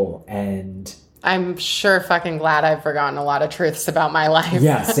many people. And I'm sure fucking glad I've forgotten a lot of truths about my life.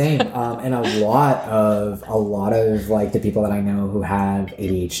 Yeah, same. And a lot of like the people that I know who have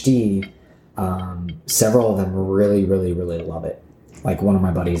ADHD, several of them really, really, really love it. Like one of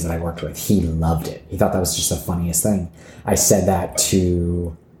my buddies that I worked with, he loved it. He thought that was just the funniest thing. I said that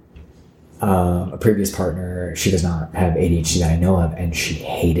to a previous partner. She does not have ADHD that I know of, and she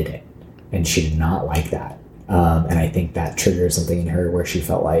hated it. And she did not like that. And I think that triggered something in her where she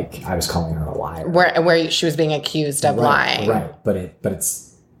felt like I was calling her a liar. Where she was being accused of lying. Right. But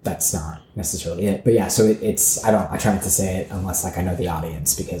that's not necessarily it. But yeah, so it's I try not to say it unless like I know the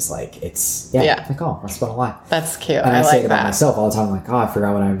audience, because like it's like, oh, must have been a lie. That's cute. And I like say it that about myself all the time, like, oh, I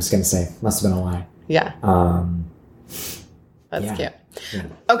forgot what I was gonna say. Must have been a lie. Yeah. That's cute. Yeah.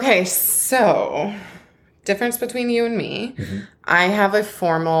 Okay, so difference between you and me. Mm-hmm. I have a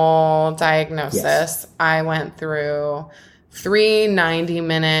formal diagnosis. Yes. I went through 3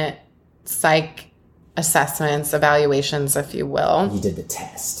 90-minute psych assessments, evaluations, if you will. You did the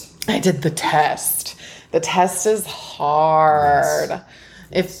test. I did the test. The test is hard.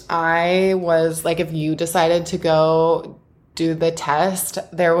 Yes. If you decided to go do the test,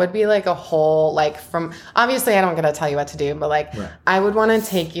 there would be like a whole, like, from, obviously I don't get to tell you what to do, but like, right. I would want to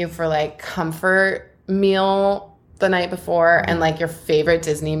take you for like comfort meal the night before, and like your favorite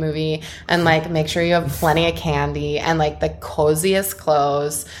Disney movie, and like make sure you have plenty of candy and like the coziest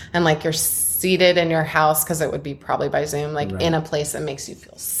clothes, and like you're seated in your house, because it would be probably by Zoom, like right. in a place that makes you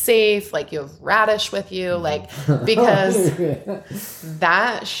feel safe, like you have Radish with you, like, because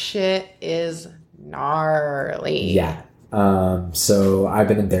that shit is gnarly. Yeah. So I've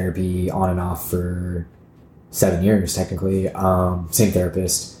been in therapy on and off for 7 years technically, same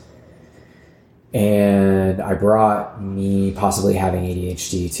therapist. And I brought me possibly having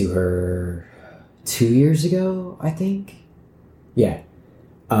ADHD to her 2 years ago, I think. Yeah.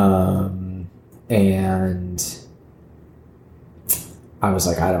 And I was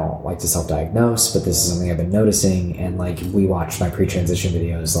like, I don't like to self-diagnose, but this is something I've been noticing. And like, we watched my pre-transition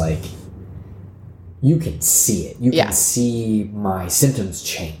videos, like, you can see it. You can see my symptoms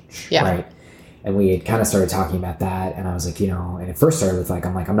change, right? And we had kind of started talking about that. And I was like, you know, and it first started with like,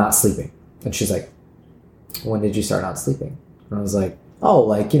 I'm not sleeping. And she's like, when did you start not sleeping? And I was like, oh,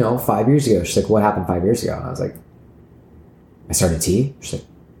 like, you know, 5 years ago. She's like, what happened 5 years ago? And I was like, I started tea. She's like,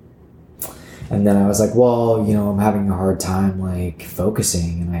 and then I was like, well, you know, I'm having a hard time like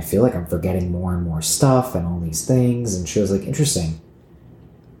focusing and I feel like I'm forgetting more and more stuff and all these things. And she was like, interesting.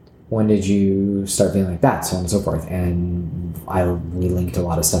 When did you start feeling like that? So on and so forth. And we linked a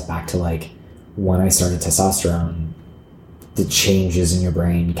lot of stuff back to like when I started testosterone, the changes in your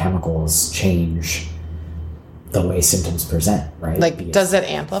brain, chemicals change the way symptoms present, right? Like, because, does it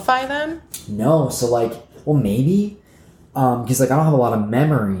amplify them? No. So like, well, maybe. Because like I don't have a lot of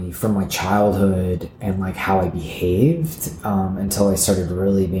memory from my childhood and like how I behaved until I started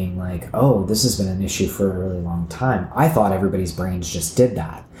really being like, oh, this has been an issue for a really long time. I thought everybody's brains just did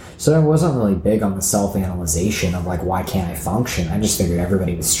that. So I wasn't really big on the self-analyzation of like, why can't I function? I just figured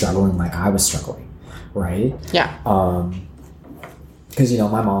everybody was struggling like I was struggling, right? Yeah. Because, you know,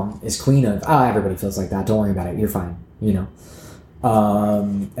 my mom is queen of, everybody feels like that. Don't worry about it. You're fine, you know?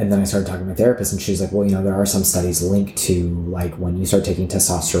 And then I started talking to my therapist and she's like, well, you know, there are some studies linked to like when you start taking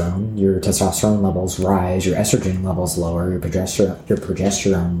testosterone, your testosterone levels rise, your estrogen levels lower, your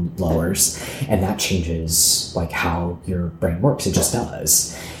progesterone lowers, and that changes like how your brain works. It just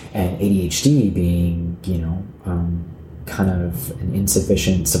does. And ADHD being, you know, kind of an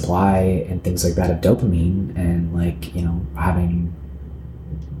insufficient supply and things like that of dopamine and like, you know, having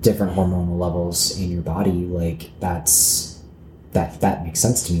different hormonal levels in your body, like that makes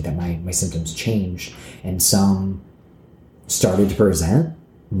sense to me that my symptoms changed and some started to present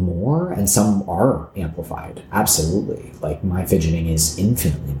more and some are amplified. Absolutely. Like my fidgeting is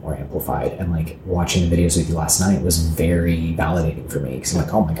infinitely more amplified and like watching the videos with you last night was very validating for me because I'm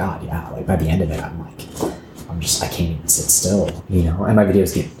like, oh my God, yeah. Like by the end of it, I can't even sit still, you know, and my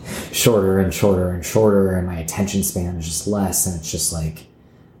videos get shorter and shorter and shorter and my attention span is just less. And it's just like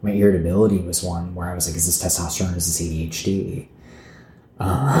my irritability was one where I was like, is this testosterone? Is this ADHD?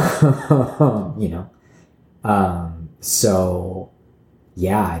 You know? So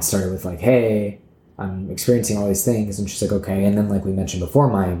yeah, it started with like, hey, I'm experiencing all these things. And she's like, okay. And then like we mentioned before,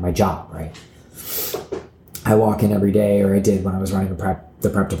 my job, right? I walk in every day, or I did when I was running the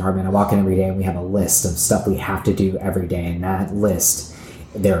prep department. I walk in every day and we have a list of stuff we have to do every day. And that list,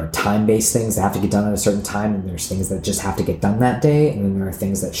 there are time-based things that have to get done at a certain time. And there's things that just have to get done that day. And then there are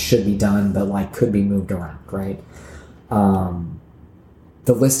things that should be done, but like could be moved around, right?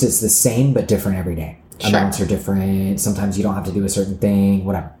 The list is the same, but different every day. Sure. Amounts are different. Sometimes you don't have to do a certain thing,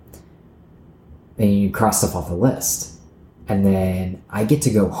 whatever. And you cross stuff off the list. And then I get to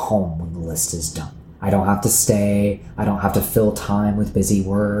go home when the list is done. I don't have to stay. I don't have to fill time with busy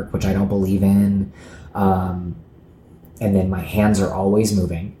work, which I don't believe in. And then my hands are always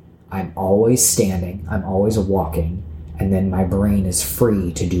moving. I'm always standing. I'm always walking. And then my brain is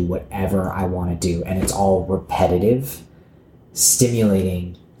free to do whatever I want to do. And it's all repetitive,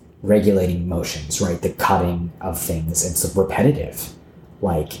 stimulating, regulating motions, right? The cutting of things. It's repetitive,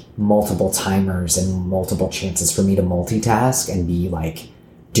 like multiple timers and multiple chances for me to multitask and be like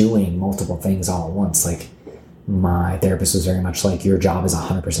doing multiple things all at once. Like my therapist was very much like, your job is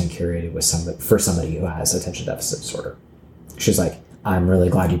 100% curated with for somebody who has attention deficit disorder. She's like, I'm really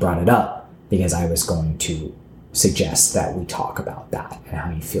glad you brought it up because I was going to suggest that we talk about that and how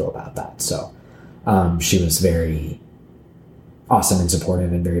you feel about that. So she was very awesome and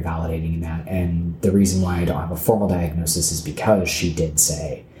supportive and very validating in that. And the reason why I don't have a formal diagnosis is because she did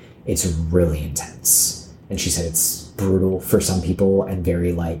say it's really intense. And she said it's brutal for some people and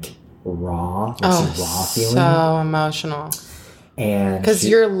very like raw. Raw feeling. So emotional. And because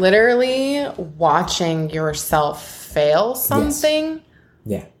you're literally watching yourself fail something.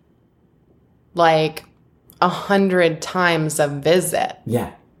 Yes. Yeah. Like 100 times a visit.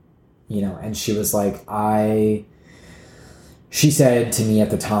 Yeah. You know, and she was like, she said to me at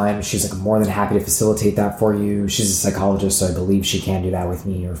the time, she's like, I'm more than happy to facilitate that for you. She's a psychologist, so I believe she can do that with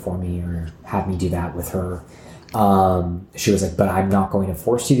me or for me or have me do that with her. She was like, but I'm not going to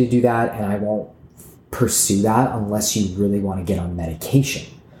force you to do that, and I won't pursue that unless you really want to get on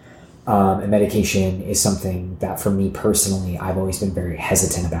medication. And medication is something that for me personally, I've always been very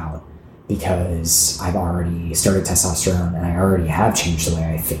hesitant about because I've already started testosterone and I already have changed the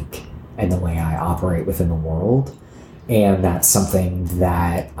way I think and the way I operate within the world. And that's something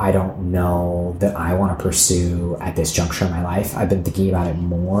that I don't know that I want to pursue at this juncture in my life. I've been thinking about it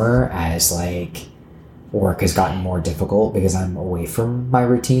more as like work has gotten more difficult because I'm away from my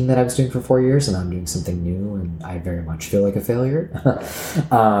routine that I was doing for 4 years and I'm doing something new and I very much feel like a failure.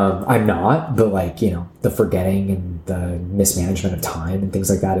 I'm not, but like, you know, the forgetting and the mismanagement of time and things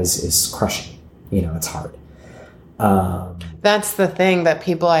like that is crushing. You know, it's hard. That's the thing that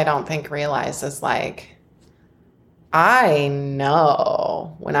people I don't think realize is like, I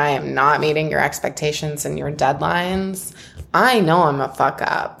know when I am not meeting your expectations and your deadlines, I know I'm a fuck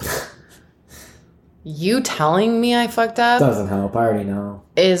up. You telling me I fucked up doesn't help. I already know.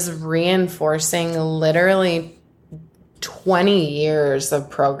 Is reinforcing literally 20 years of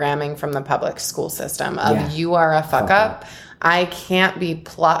programming from the public school system of you are a fuck up. I can't be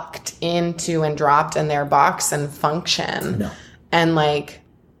plucked into and dropped in their box and function. No. And like,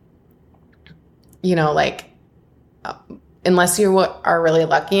 you know, like, unless you are really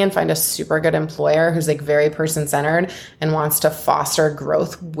lucky and find a super good employer who's like very person-centered and wants to foster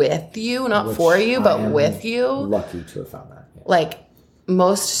growth with you, not for you, but with you. Lucky to have found that. Yes. Like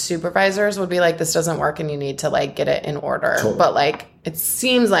most supervisors would be like, this doesn't work and you need to like get it in order. Totally. But like, it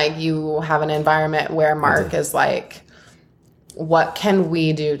seems like you have an environment where Mark is like, what can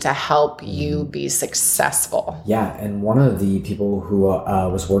we do to help you be successful? Yeah, and one of the people who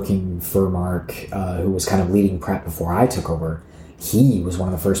was working for Mark, who was kind of leading prep before I took over, he was one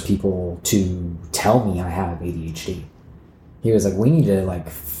of the first people to tell me I have ADHD. He was like, we need to like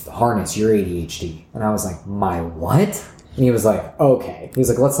harness your ADHD. And I was like, my what? And he was like, okay. He was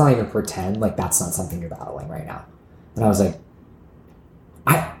like, let's not even pretend like that's not something you're battling right now. And I was like,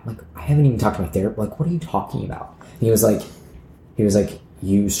 I haven't even talked to my therapist. Like, what are you talking about? And he was like,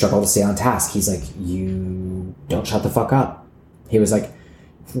 you struggle to stay on task. He's like, you don't shut the fuck up. He was like,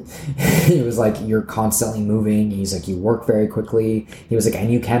 you're constantly moving. He's like, you work very quickly. He was like,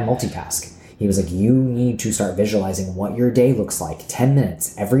 and you can multitask. He was like, you need to start visualizing what your day looks like 10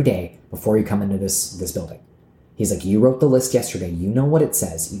 minutes every day before you come into this building. He's like, you wrote the list yesterday. You know what it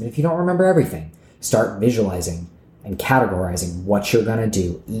says. Even if you don't remember everything, start visualizing and categorizing what you're going to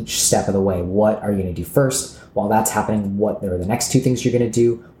do each step of the way. What are you going to do first? While that's happening, what are the next two things you're going to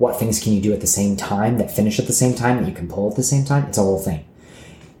do? What things can you do at the same time that finish at the same time that you can pull at the same time? It's a whole thing.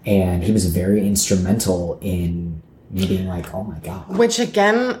 And he was very instrumental in me being like, oh my God. Which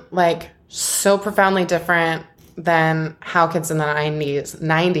again, like so profoundly different than how kids in the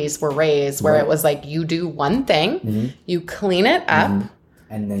 90s were raised, where it was like, you do one thing, you clean it up,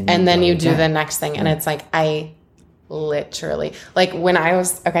 and then you do the next thing. And it's like, I literally, like when I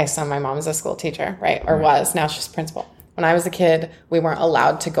was, okay, so my mom's a school teacher, right? Or was, now she's principal. When I was a kid, we weren't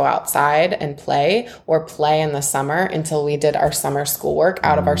allowed to go outside and play or play in the summer until we did our summer schoolwork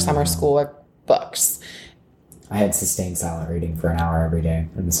out of our summer schoolwork books. I had sustained silent reading for an hour every day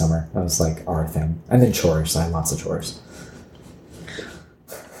in the summer. That was like our thing. And then chores. I had lots of chores.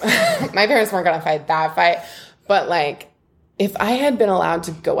 My parents weren't going to fight that fight. But like, if I had been allowed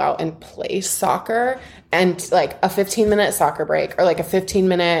to go out and play soccer and like a 15-minute soccer break or like a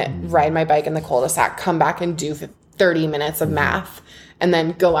 15-minute ride my bike in the cul-de-sac, come back and do 30 minutes of math and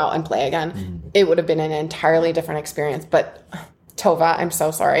then go out and play again, it would have been an entirely different experience. But Tova, I'm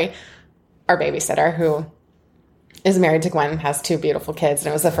so sorry, our babysitter who is married to Gwen, has 2 beautiful kids, and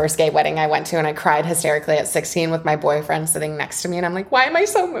it was the first gay wedding I went to, and I cried hysterically at 16 with my boyfriend sitting next to me, and I'm like, why am I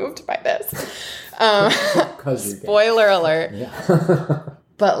so moved by this? Spoiler alert. Yeah.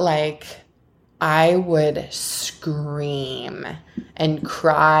 But like, I would scream and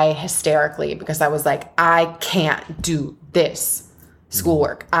cry hysterically because I was like, I can't do this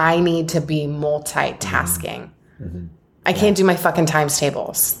schoolwork. I need to be multitasking. I can't do my fucking times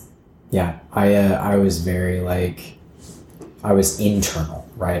tables. Yeah, I was very like, I was internal,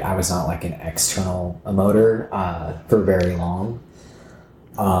 right? I was not like an external emoter for very long.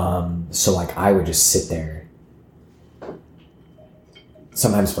 So like I would just sit there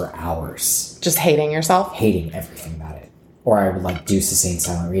sometimes for hours. Just hating yourself? Hating everything about it. Or I would like do sustained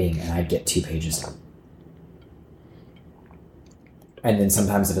silent reading and I'd get 2 pages done. And then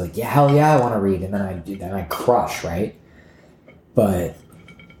sometimes I'd be like, yeah, hell yeah, I want to read. And then I'd do that and I'd crush, right? But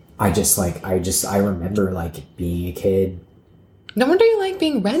I remember like being a kid. No wonder you like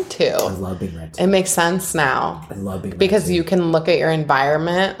being read to. I love being read to. It makes sense now. I love being read to. Because you can look at your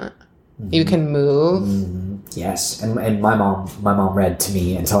environment. You can move. Yes. And my mom read to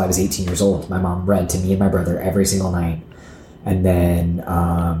me until I was 18 years old. My mom read to me and my brother every single night. And then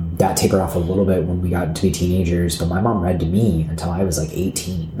that tapered off a little bit when we got to be teenagers. But my mom read to me until I was like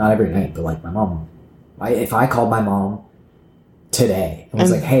 18. Not every night, but like my mom. If I called my mom today and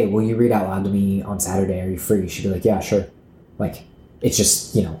was like, hey, will you read out loud to me on Saturday? Are you free? She'd be like, yeah, sure. Like, it's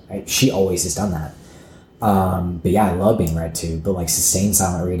just, she always has done that. But yeah, I love being read to, but like sustained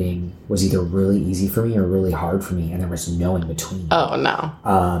silent reading was either really easy for me or really hard for me. And there was no in between. Oh no.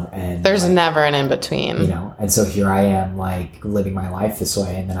 And there's never an in between, and so here I am like living my life this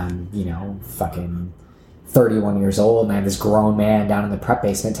way. And then I'm, fucking 31 years old and I have this grown man down in the prep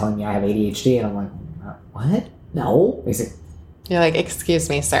basement telling me I have ADHD. And I'm like, what? No. He's like, you're like, excuse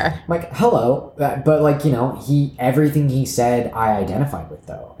me, sir. I'm like, hello. But like, everything he said, I identified with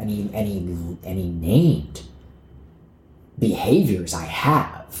though. And he named behaviors I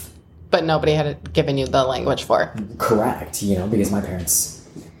have. But nobody had given you the language for. Correct. Because my parents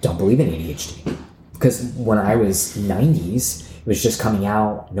don't believe in ADHD. Because when I was 90s, it was just coming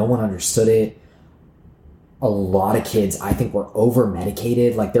out. No one understood it. A lot of kids, I think, were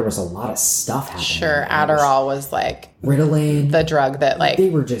over-medicated. Like, there was a lot of stuff happening. Sure, Adderall was like... Ritalin. The drug that, like...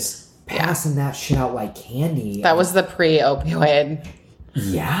 They were just passing that shit out like candy. That was the pre-opioid.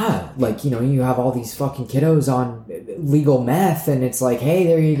 Yeah. Like, you have all these fucking kiddos on legal meth, and it's like, hey,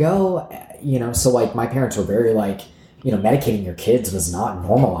 there you go. So, like, my parents were very, like... medicating your kids was not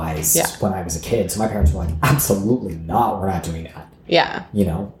normalized when I was a kid. So my parents were like, absolutely not. We're not doing that. Yeah.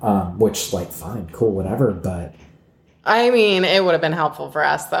 Which like, fine, cool, whatever. But I mean, it would have been helpful for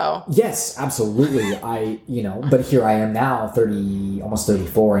us though. Yes, absolutely. But here I am now, almost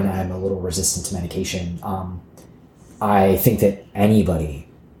 34, and I'm a little resistant to medication. I think that anybody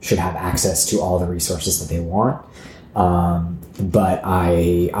should have access to all the resources that they want. But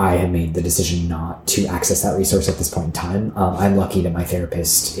I have made the decision not to access that resource at this point in time. I'm lucky that my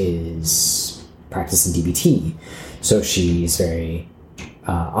therapist is practicing DBT. So she's very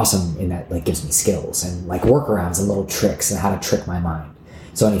awesome in that, like, gives me skills and like workarounds and little tricks and how to trick my mind.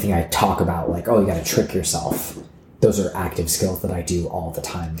 So anything I talk about, like, oh, you got to trick yourself. Those are active skills that I do all the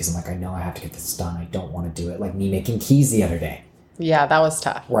time because I'm like, I know I have to get this done. I don't want to do it. Like me making keys the other day. Yeah, that was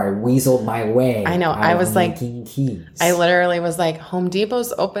tough. Where I weaseled my way. I know. I was like, keys. I literally was like, Home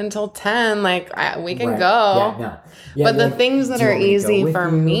Depot's open till 10. Like, we can go. Yeah, no. Yeah, but the like, things that are easy for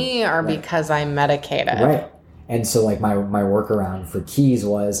me are right. because I'm medicated. Right. And so, like, my workaround for keys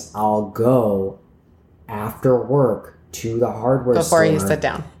was I'll go after work to the hardware store. Before you sit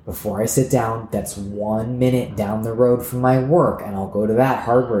down. Before I sit down, that's 1 minute down the road from my work, and I'll go to that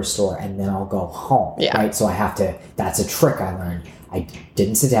hardware store, and then I'll go home. Yeah. Right? So that's a trick I learned. I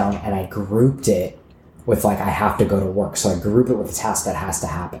didn't sit down, and I grouped it with, like, I have to go to work. So I group it with a task that has to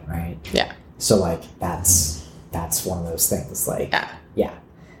happen, right? Yeah. So, like, that's one of those things. Like, yeah.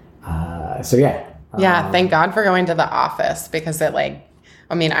 So, yeah. Yeah, thank God for going to the office because it, like,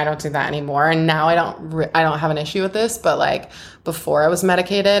 I mean, I don't do that anymore. And now I don't have an issue with this, but like before I was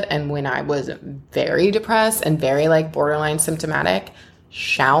medicated and when I was very depressed and very like borderline symptomatic,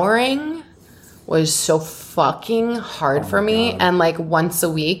 showering was so fucking hard for me. God. And like once a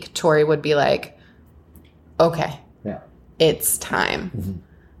week, Tori would be like, okay, it's time. Mm-hmm.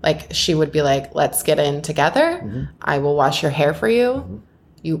 Like she would be like, let's get in together. Mm-hmm. I will wash your hair for you.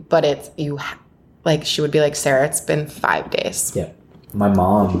 Mm-hmm. Like she would be like, Sarah, it's been 5 days. Yeah. My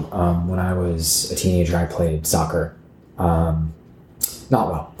mom, when I was a teenager, I played soccer. Not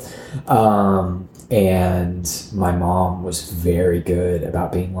well. And my mom was very good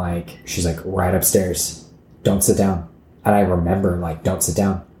about being like, she's like, right upstairs, don't sit down. And I remember like, don't sit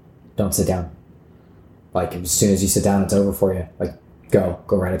down. Like as soon as you sit down, it's over for you. Like go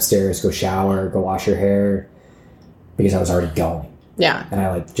right upstairs, go shower, go wash your hair, because I was already going. Yeah. And I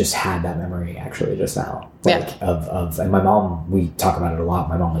like just had that memory actually just now. Like of and my mom, we talk about it a lot.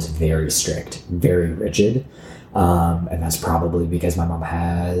 My mom was very strict, very rigid. And that's probably because my mom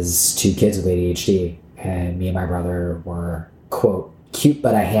has 2 kids with ADHD and me and my brother were, quote, cute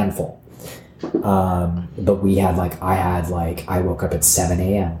but a handful. But I woke up at 7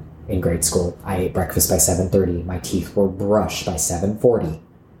 a.m. in grade school. I ate breakfast by 7:30. My teeth were brushed by 7:40.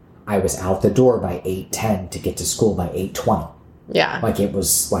 I was out the door by 8:10 to get to school by 8:20. Yeah. Like it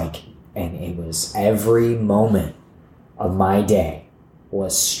was like, and it was every moment of my day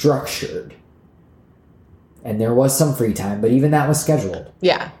was structured. And there was some free time, but even that was scheduled.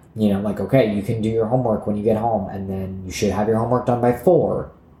 Yeah. Like, okay, you can do your homework when you get home, and then you should have your homework done by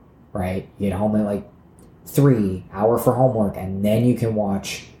 4, right? You get home at like 3 hour for homework, and then you can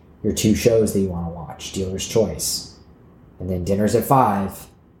watch your 2 shows that you want to watch, Dealer's Choice. And then dinner's at 5,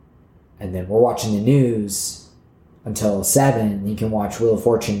 and then we're watching the news until 7. You can watch Wheel of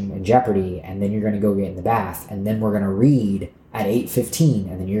Fortune and Jeopardy, and then you're going to go get in the bath, and then we're going to read at 8:15,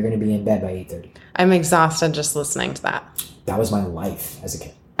 and then you're going to be in bed by 8:30. I'm exhausted just listening to that. That was my life as a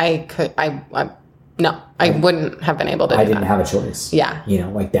kid. I wouldn't have been able to do that. I didn't have a choice. Yeah. You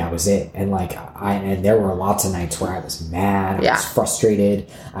know, like that was it. And like, and there were lots of nights where I was mad. I was frustrated.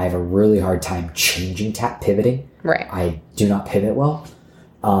 I have a really hard time pivoting. Right. I do not pivot well.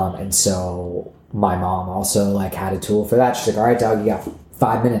 And so my mom also like had a tool for that. She's like, all right, dog, you got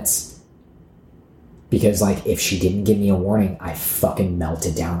 5 minutes. Because like, if she didn't give me a warning, I fucking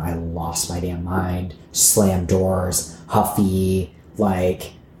melted down. I lost my damn mind, slammed doors, huffy,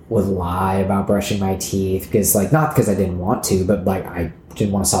 like would lie about brushing my teeth. Because like, not because I didn't want to, but like I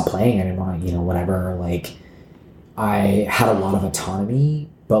didn't want to stop playing. I didn't want to, you know, whatever. Like I had a lot of autonomy,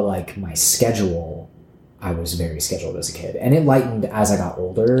 but like my schedule, I was very scheduled as a kid. And it lightened as I got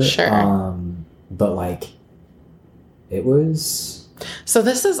older. Sure. But like, it was... So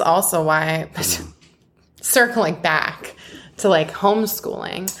this is also why... circling back to like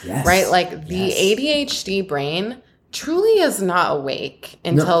homeschooling, yes, right? Like the ADHD brain truly is not awake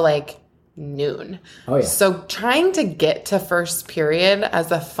until like noon. Oh yeah. So trying to get to first period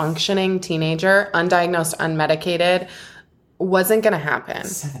as a functioning teenager, undiagnosed, unmedicated, wasn't going to happen.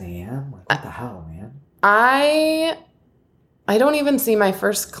 7 a.m.? Like, what the hell, man? I don't even see my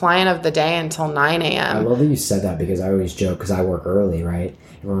first client of the day until 9 a.m. I love that you said that because I always joke because I work early, right?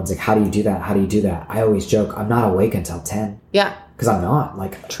 Everyone's like, how do you do that? How do you do that? I always joke, I'm not awake until 10. Yeah. Because I'm not.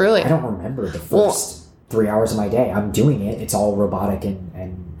 Like, truly. I don't remember the first 3 hours of my day. I'm doing it. It's all robotic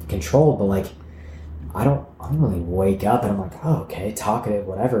and controlled, but like, I don't really wake up and I'm like, oh, okay, talkative,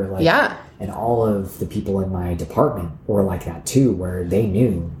 whatever. Like, yeah. And all of the people in my department were like that too, where they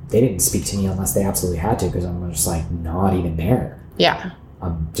knew they didn't speak to me unless they absolutely had to because I'm just like not even there. Yeah.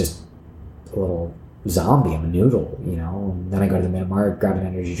 I'm just a little zombie. I'm a noodle, you know? And then I go to the Minute Mart, grab an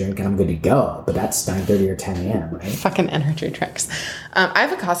energy drink, and I'm good to go. But that's 9:30 or 10 a.m., right? Fucking energy drinks. I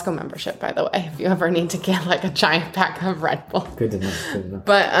have a Costco membership, by the way, if you ever need to get like a giant pack of Red Bull. Good to know. Good to know.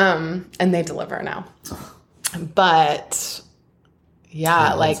 But, and they deliver now. But,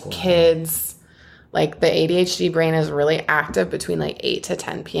 yeah, like kids, like the ADHD brain is really active between like 8 to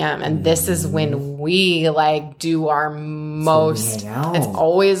 10 p.m. And this is when we like do our most, it's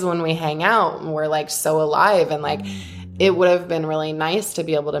always when we hang out and we're like so alive. And like, it would have been really nice to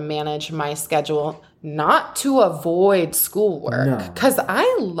be able to manage my schedule, not to avoid schoolwork. Because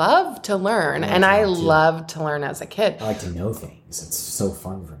I love to learn and I loved to learn as a kid. I like to know things. It's so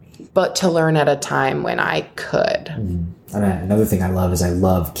fun for me. But to learn at a time when I could. And another thing I love is I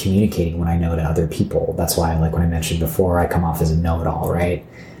love communicating when I know to other people. That's why, like when I mentioned before, I come off as a know-it-all, right?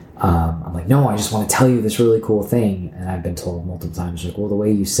 I'm like, no, I just want to tell you this really cool thing. And I've been told multiple times, like, well, the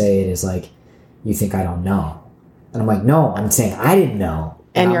way you say it is like, you think I don't know. And I'm like, no, I'm saying I didn't know.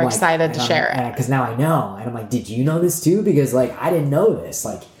 And you're like, excited to share it. Because now I know. And I'm like, did you know this too? Because like, I didn't know this.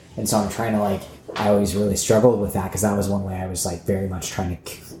 Like, and so I'm trying to like, I always really struggled with that because that was one way I was like very much trying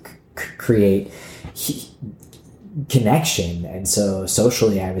to create connection. And so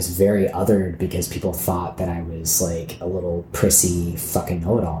socially I was very othered because people thought that I was like a little prissy fucking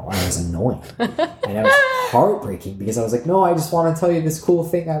know-it-all. I was annoying. And it was heartbreaking because I was like, no, I just want to tell you this cool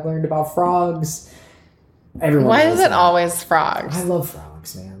thing I learned about frogs. Everyone Why is it always frogs? I love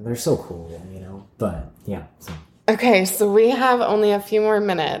frogs, man. They're so cool, you know? But yeah. So. Okay, so we have only a few more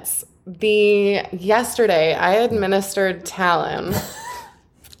minutes. Yesterday I administered Talon.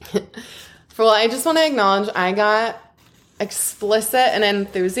 Well, I just want to acknowledge I got explicit and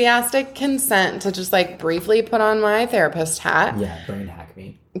enthusiastic consent to just like briefly put on my therapist hat. Yeah, brain hack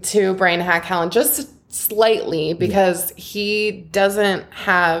me. To brain hack Helen just slightly because he doesn't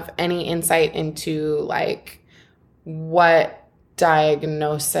have any insight into like what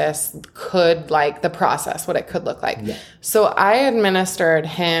diagnosis could like the process, what it could look like. Yeah. So I administered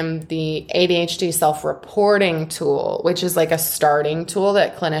him the ADHD self-reporting tool, which is like a starting tool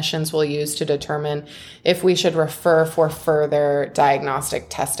that clinicians will use to determine if we should refer for further diagnostic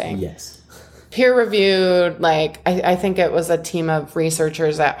testing. Yes. Peer reviewed, like I think it was a team of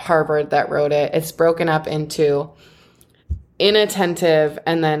researchers at Harvard that wrote it. It's broken up into inattentive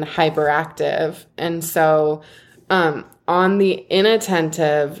and then hyperactive. And so, on the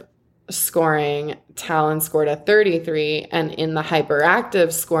inattentive scoring, Talon scored a 33, and in the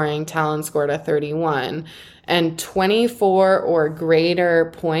hyperactive scoring, Talon scored a 31. And 24 or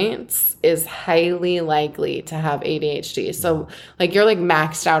greater points is highly likely to have ADHD. So, like, you're, like,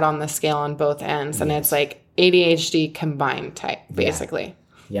 maxed out on the scale on both ends, and it's, like, ADHD combined type, basically.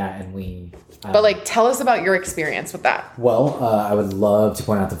 Yeah, and we... but, like, tell us about your experience with that. Well, I would love to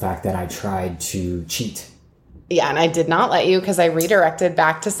point out the fact that I tried to cheat Yeah, and I did not let you because I redirected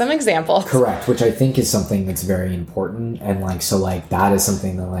back to some examples. Correct, which I think is something that's very important. And like, so like that is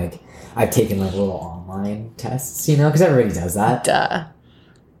something that like I've taken like little online tests, you know, because everybody does that. Duh.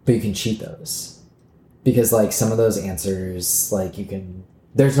 But you can cheat those. Because like some of those answers, like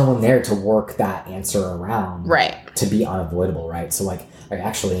there's no one there to work that answer around. Right. To be unavoidable, right? So like I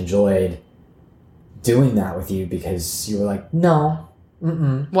actually enjoyed doing that with you because you were like, no.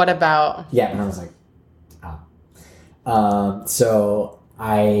 Mm-mm. What about? Yeah, and I was like, so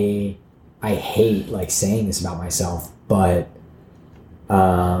I hate like saying this about myself, but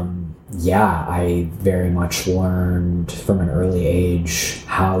yeah, I very much learned from an early age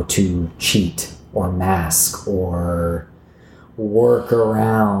how to cheat or mask or work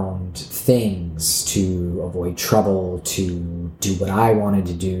around things to avoid trouble, to do what I wanted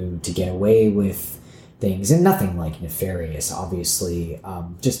to do, to get away with things, and nothing like nefarious, obviously,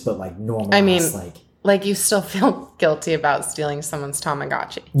 but like normal. I mean, like you still feel guilty about stealing someone's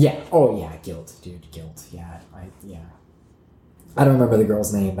Tamagotchi. Yeah. Oh yeah, guilt, dude, guilt. Yeah, I don't remember the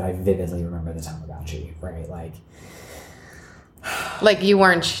girl's name, but I vividly remember the Tamagotchi. Right, like you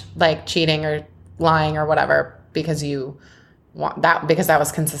weren't like cheating or lying or whatever because you want that, because that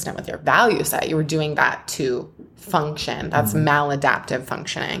was consistent with your value set. You were doing that to function. That's maladaptive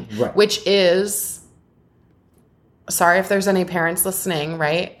functioning, right. Which is, sorry if there's any parents listening,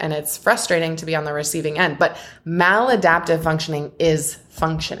 right? And it's frustrating to be on the receiving end, but maladaptive functioning is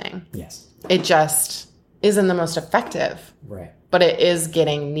functioning. Yes. It just isn't the most effective. Right. But it is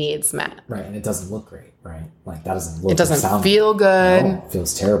getting needs met. Right. And it doesn't look great, right? Like that doesn't look, it doesn't feel good. No, it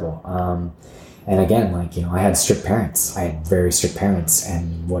feels terrible. And again, like, you know, I had strict parents. I had very strict parents.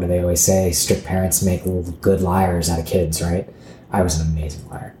 And what do they always say? Strict parents make good liars out of kids, right? I was an amazing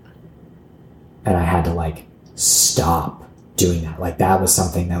liar. And I had to like stop doing that. Like that was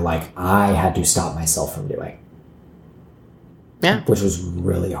something that like I had to stop myself from doing. Yeah. Which was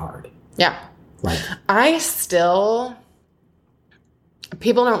really hard. Yeah. Like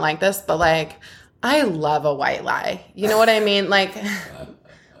people don't like this, but like I love a white lie. You know what I mean? Like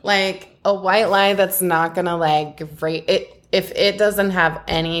a white lie that's not gonna like if it doesn't have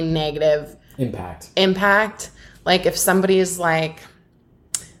any negative impact. Like if somebody's like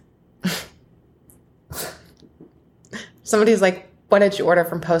what did you order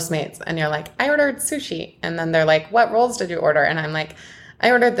from Postmates? And you're like, I ordered sushi. And then they're like, what rolls did you order? And I'm like,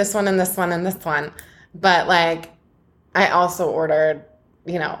 I ordered this one and this one and this one. But like, I also ordered,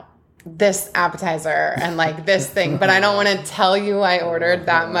 you know, this appetizer and like this thing, but I don't want to tell you I ordered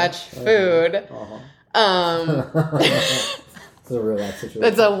that much food. It's a real life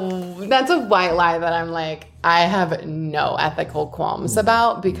situation. That's a white lie that I'm like, I have no ethical qualms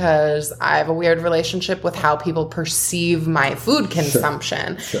about, because I have a weird relationship with how people perceive my food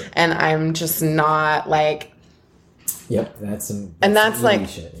consumption. Sure. And I'm just not like, yep, that's like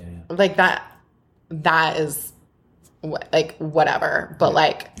shit. Yeah. Like that is like whatever, but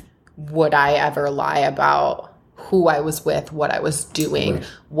like, would I ever lie about who I was with, what I was doing, right.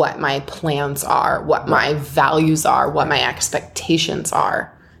 What my plans are, what my values are, what my expectations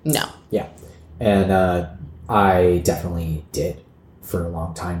are? No. Yeah. And I definitely did for a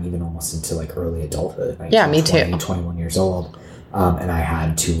long time, even almost into like early adulthood. 21 years old. And I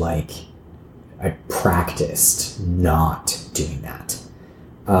had to I practiced not doing that.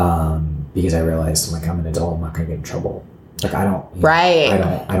 Because I realized I'm an adult, I'm not going to get in trouble. Like I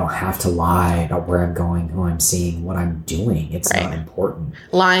don't have to lie about where I'm going, who I'm seeing, what I'm doing. It's not important.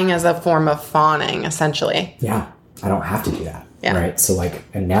 Lying is a form of fawning, essentially. Yeah. I don't have to do that. Yeah. Right. So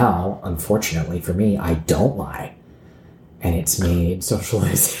and now, unfortunately for me, I don't lie. And it's made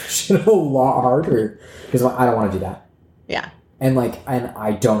socialization a lot harder because I don't want to do that. Yeah. And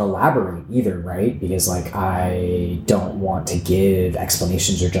I don't elaborate either, right? Because I don't want to give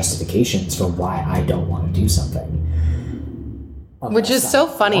explanations or justifications for why I don't want to do something. Which is so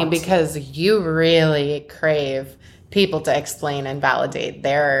funny because you really crave people to explain and validate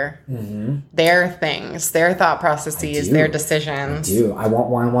their things, their thought processes, their decisions. I do. I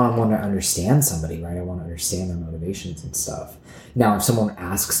want to understand somebody, right? I want to understand their motivations and stuff. Now, if someone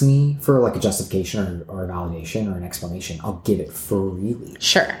asks me for a justification or a validation or an explanation, I'll give it freely.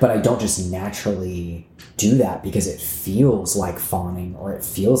 Sure. But I don't just naturally do that because it feels like fawning or it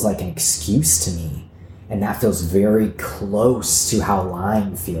feels like an excuse to me. And that feels very close to how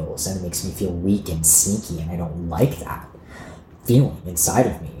lying feels. And it makes me feel weak and sneaky. And I don't like that feeling inside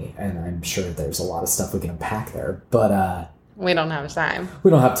of me. And I'm sure there's a lot of stuff we can unpack there. But we don't have time.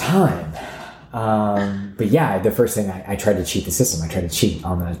 We don't have time. But yeah, the first thing I tried to cheat the system. I tried to cheat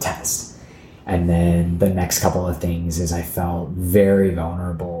on the test. And then the next couple of things is I felt very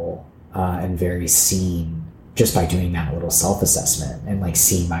vulnerable and very seen just by doing that little self-assessment and like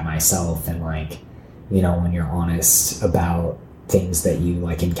seeing by myself, and like, you know, when you're honest about things that you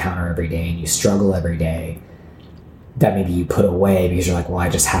like encounter every day and you struggle every day, that maybe you put away because you're like, well, I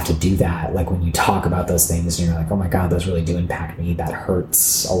just have to do that. Like when you talk about those things and you're like, oh my God, those really do impact me. That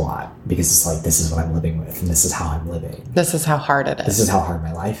hurts a lot because it's like, this is what I'm living with and this is how I'm living. This is how hard it is. This is how hard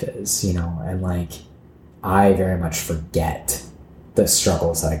my life is, you know? And like, I very much forget the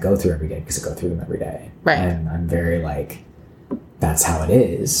struggles that I go through every day because I go through them every day. Right. And I'm very like, that's how it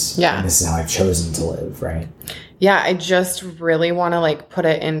is. Yeah. And this is how I've chosen to live. Right. Yeah, I just really want to like put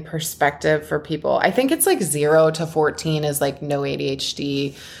it in perspective for people. I think it's like 0 to 14 is like no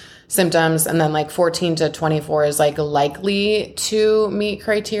ADHD symptoms. And then like 14 to 24 is like likely to meet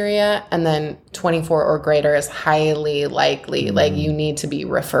criteria. And then 24 or greater is highly likely. Like you need to be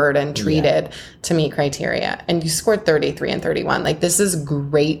referred and treated to meet criteria. And you scored 33 and 31. Like this is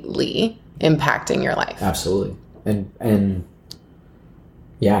greatly impacting your life. Absolutely. And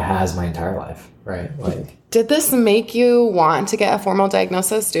yeah, it has my entire life. Right. Like, did this make you want to get a formal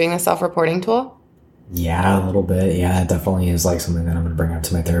diagnosis doing the self-reporting tool? Yeah, a little bit. Yeah, it definitely is like something that I'm going to bring up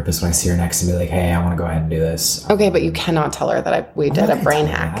to my therapist when I see her next and be like, hey, I want to go ahead and do this. Okay, but you cannot tell her that we did a brain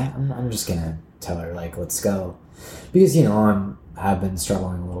hack. I'm just going to tell her, like, let's go. Because, you know, I've been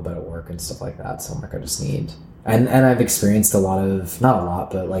struggling a little bit at work and stuff like that. So I'm like, I just need... And I've experienced a lot of... Not a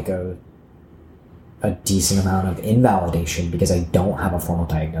lot, but like a decent amount of invalidation because I don't have a formal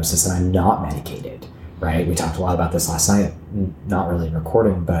diagnosis and I'm not medicated, right? We talked a lot about this last night, not really in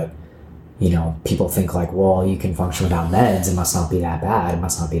recording, but, you know, people think like, well, you can function without meds. It must not be that bad. It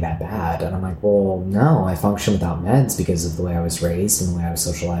must not be that bad. And I'm like, well, no, I function without meds because of the way I was raised and the way I was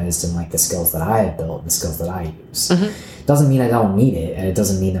socialized and like the skills that I had built, the skills that I use. Mm-hmm. Doesn't mean I don't need it. And it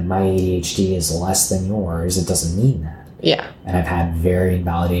doesn't mean that my ADHD is less than yours. It doesn't mean that. Yeah. And I've had very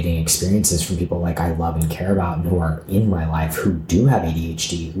invalidating experiences from people like I love and care about and who are in my life who do have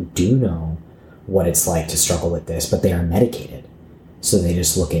ADHD, who do know what it's like to struggle with this, but they are medicated. So they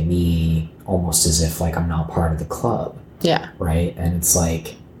just look at me almost as if like I'm not part of the club. Yeah. Right. And it's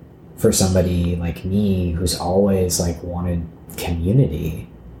like for somebody like me who's always like wanted community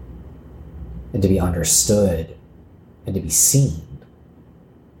and to be understood and to be seen,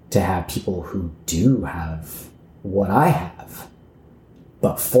 to have people who do have what I have,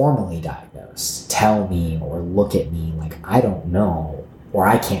 but formally diagnosed, tell me or look at me like I don't know or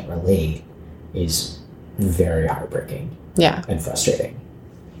I can't relate is very heartbreaking. Yeah. And frustrating.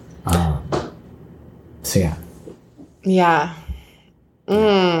 So yeah. Yeah.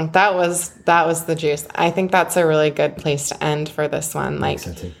 That was the juice. I think that's a really good place to end for this one. Like,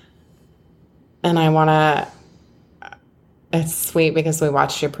 so too. And I want to, it's sweet because we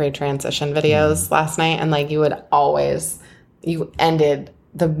watched your pre-transition videos last night and like you ended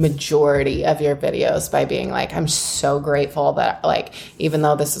the majority of your videos by being like, I'm so grateful that like, even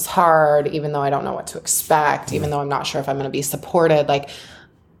though this is hard, even though I don't know what to expect, even though I'm not sure if I'm going to be supported, like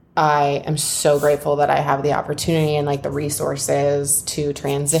I am so grateful that I have the opportunity and like the resources to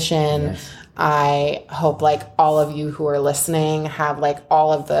transition. Yes. I hope like all of you who are listening have like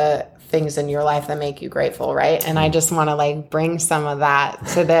all of the things in your life that make you grateful, right? And I just want to like bring some of that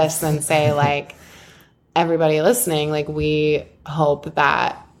to this and say like, everybody listening, like we hope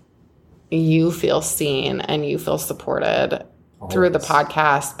that you feel seen and you feel supported through the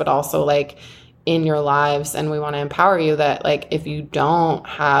podcast, but also like in your lives. And we want to empower you that like, if you don't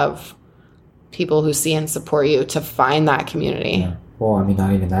have people who see and support you, to find that community. Yeah. Well, I mean,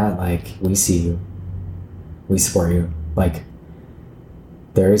 not even that, like we see you, we support you. Like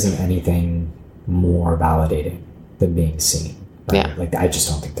there isn't anything more validating than being seen. Right? Yeah. Like I just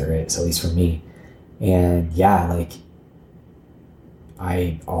don't think there is, at least for me. And yeah, like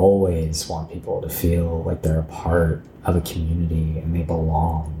I always want people to feel like they're a part of a community and they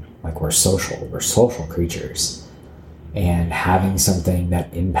belong. Like we're social creatures. And having something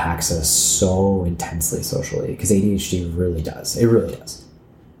that impacts us so intensely socially, because ADHD really does. It really does.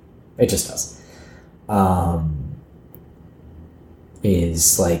 It just does.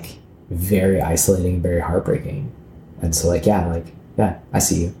 Is like very isolating, very heartbreaking. And so like, yeah, I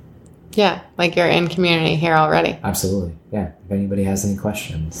see you. Yeah, like you're in community here already. Absolutely. Yeah. If anybody has any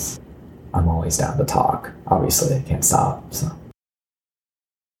questions, I'm always down to talk. Obviously, I can't stop. So.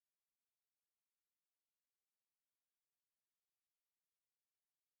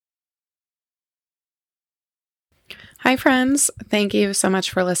 Hi, friends. Thank you so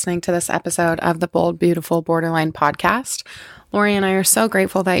much for listening to this episode of the Bold, Beautiful Borderline podcast. Lori and I are so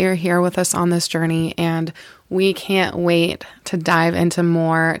grateful that you're here with us on this journey, and we can't wait to dive into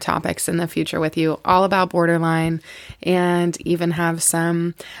more topics in the future with you, all about borderline, and even have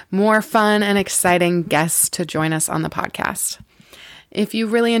some more fun and exciting guests to join us on the podcast. If you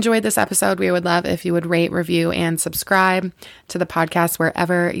really enjoyed this episode, we would love if you would rate, review, and subscribe to the podcast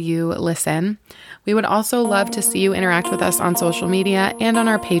wherever you listen. We would also love to see you interact with us on social media and on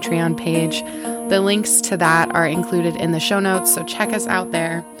our Patreon page. The links to that are included in the show notes, so check us out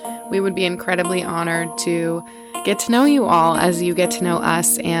there. We would be incredibly honored to get to know you all as you get to know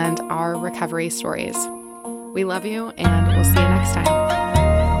us and our recovery stories. We love you, and we'll see you next time.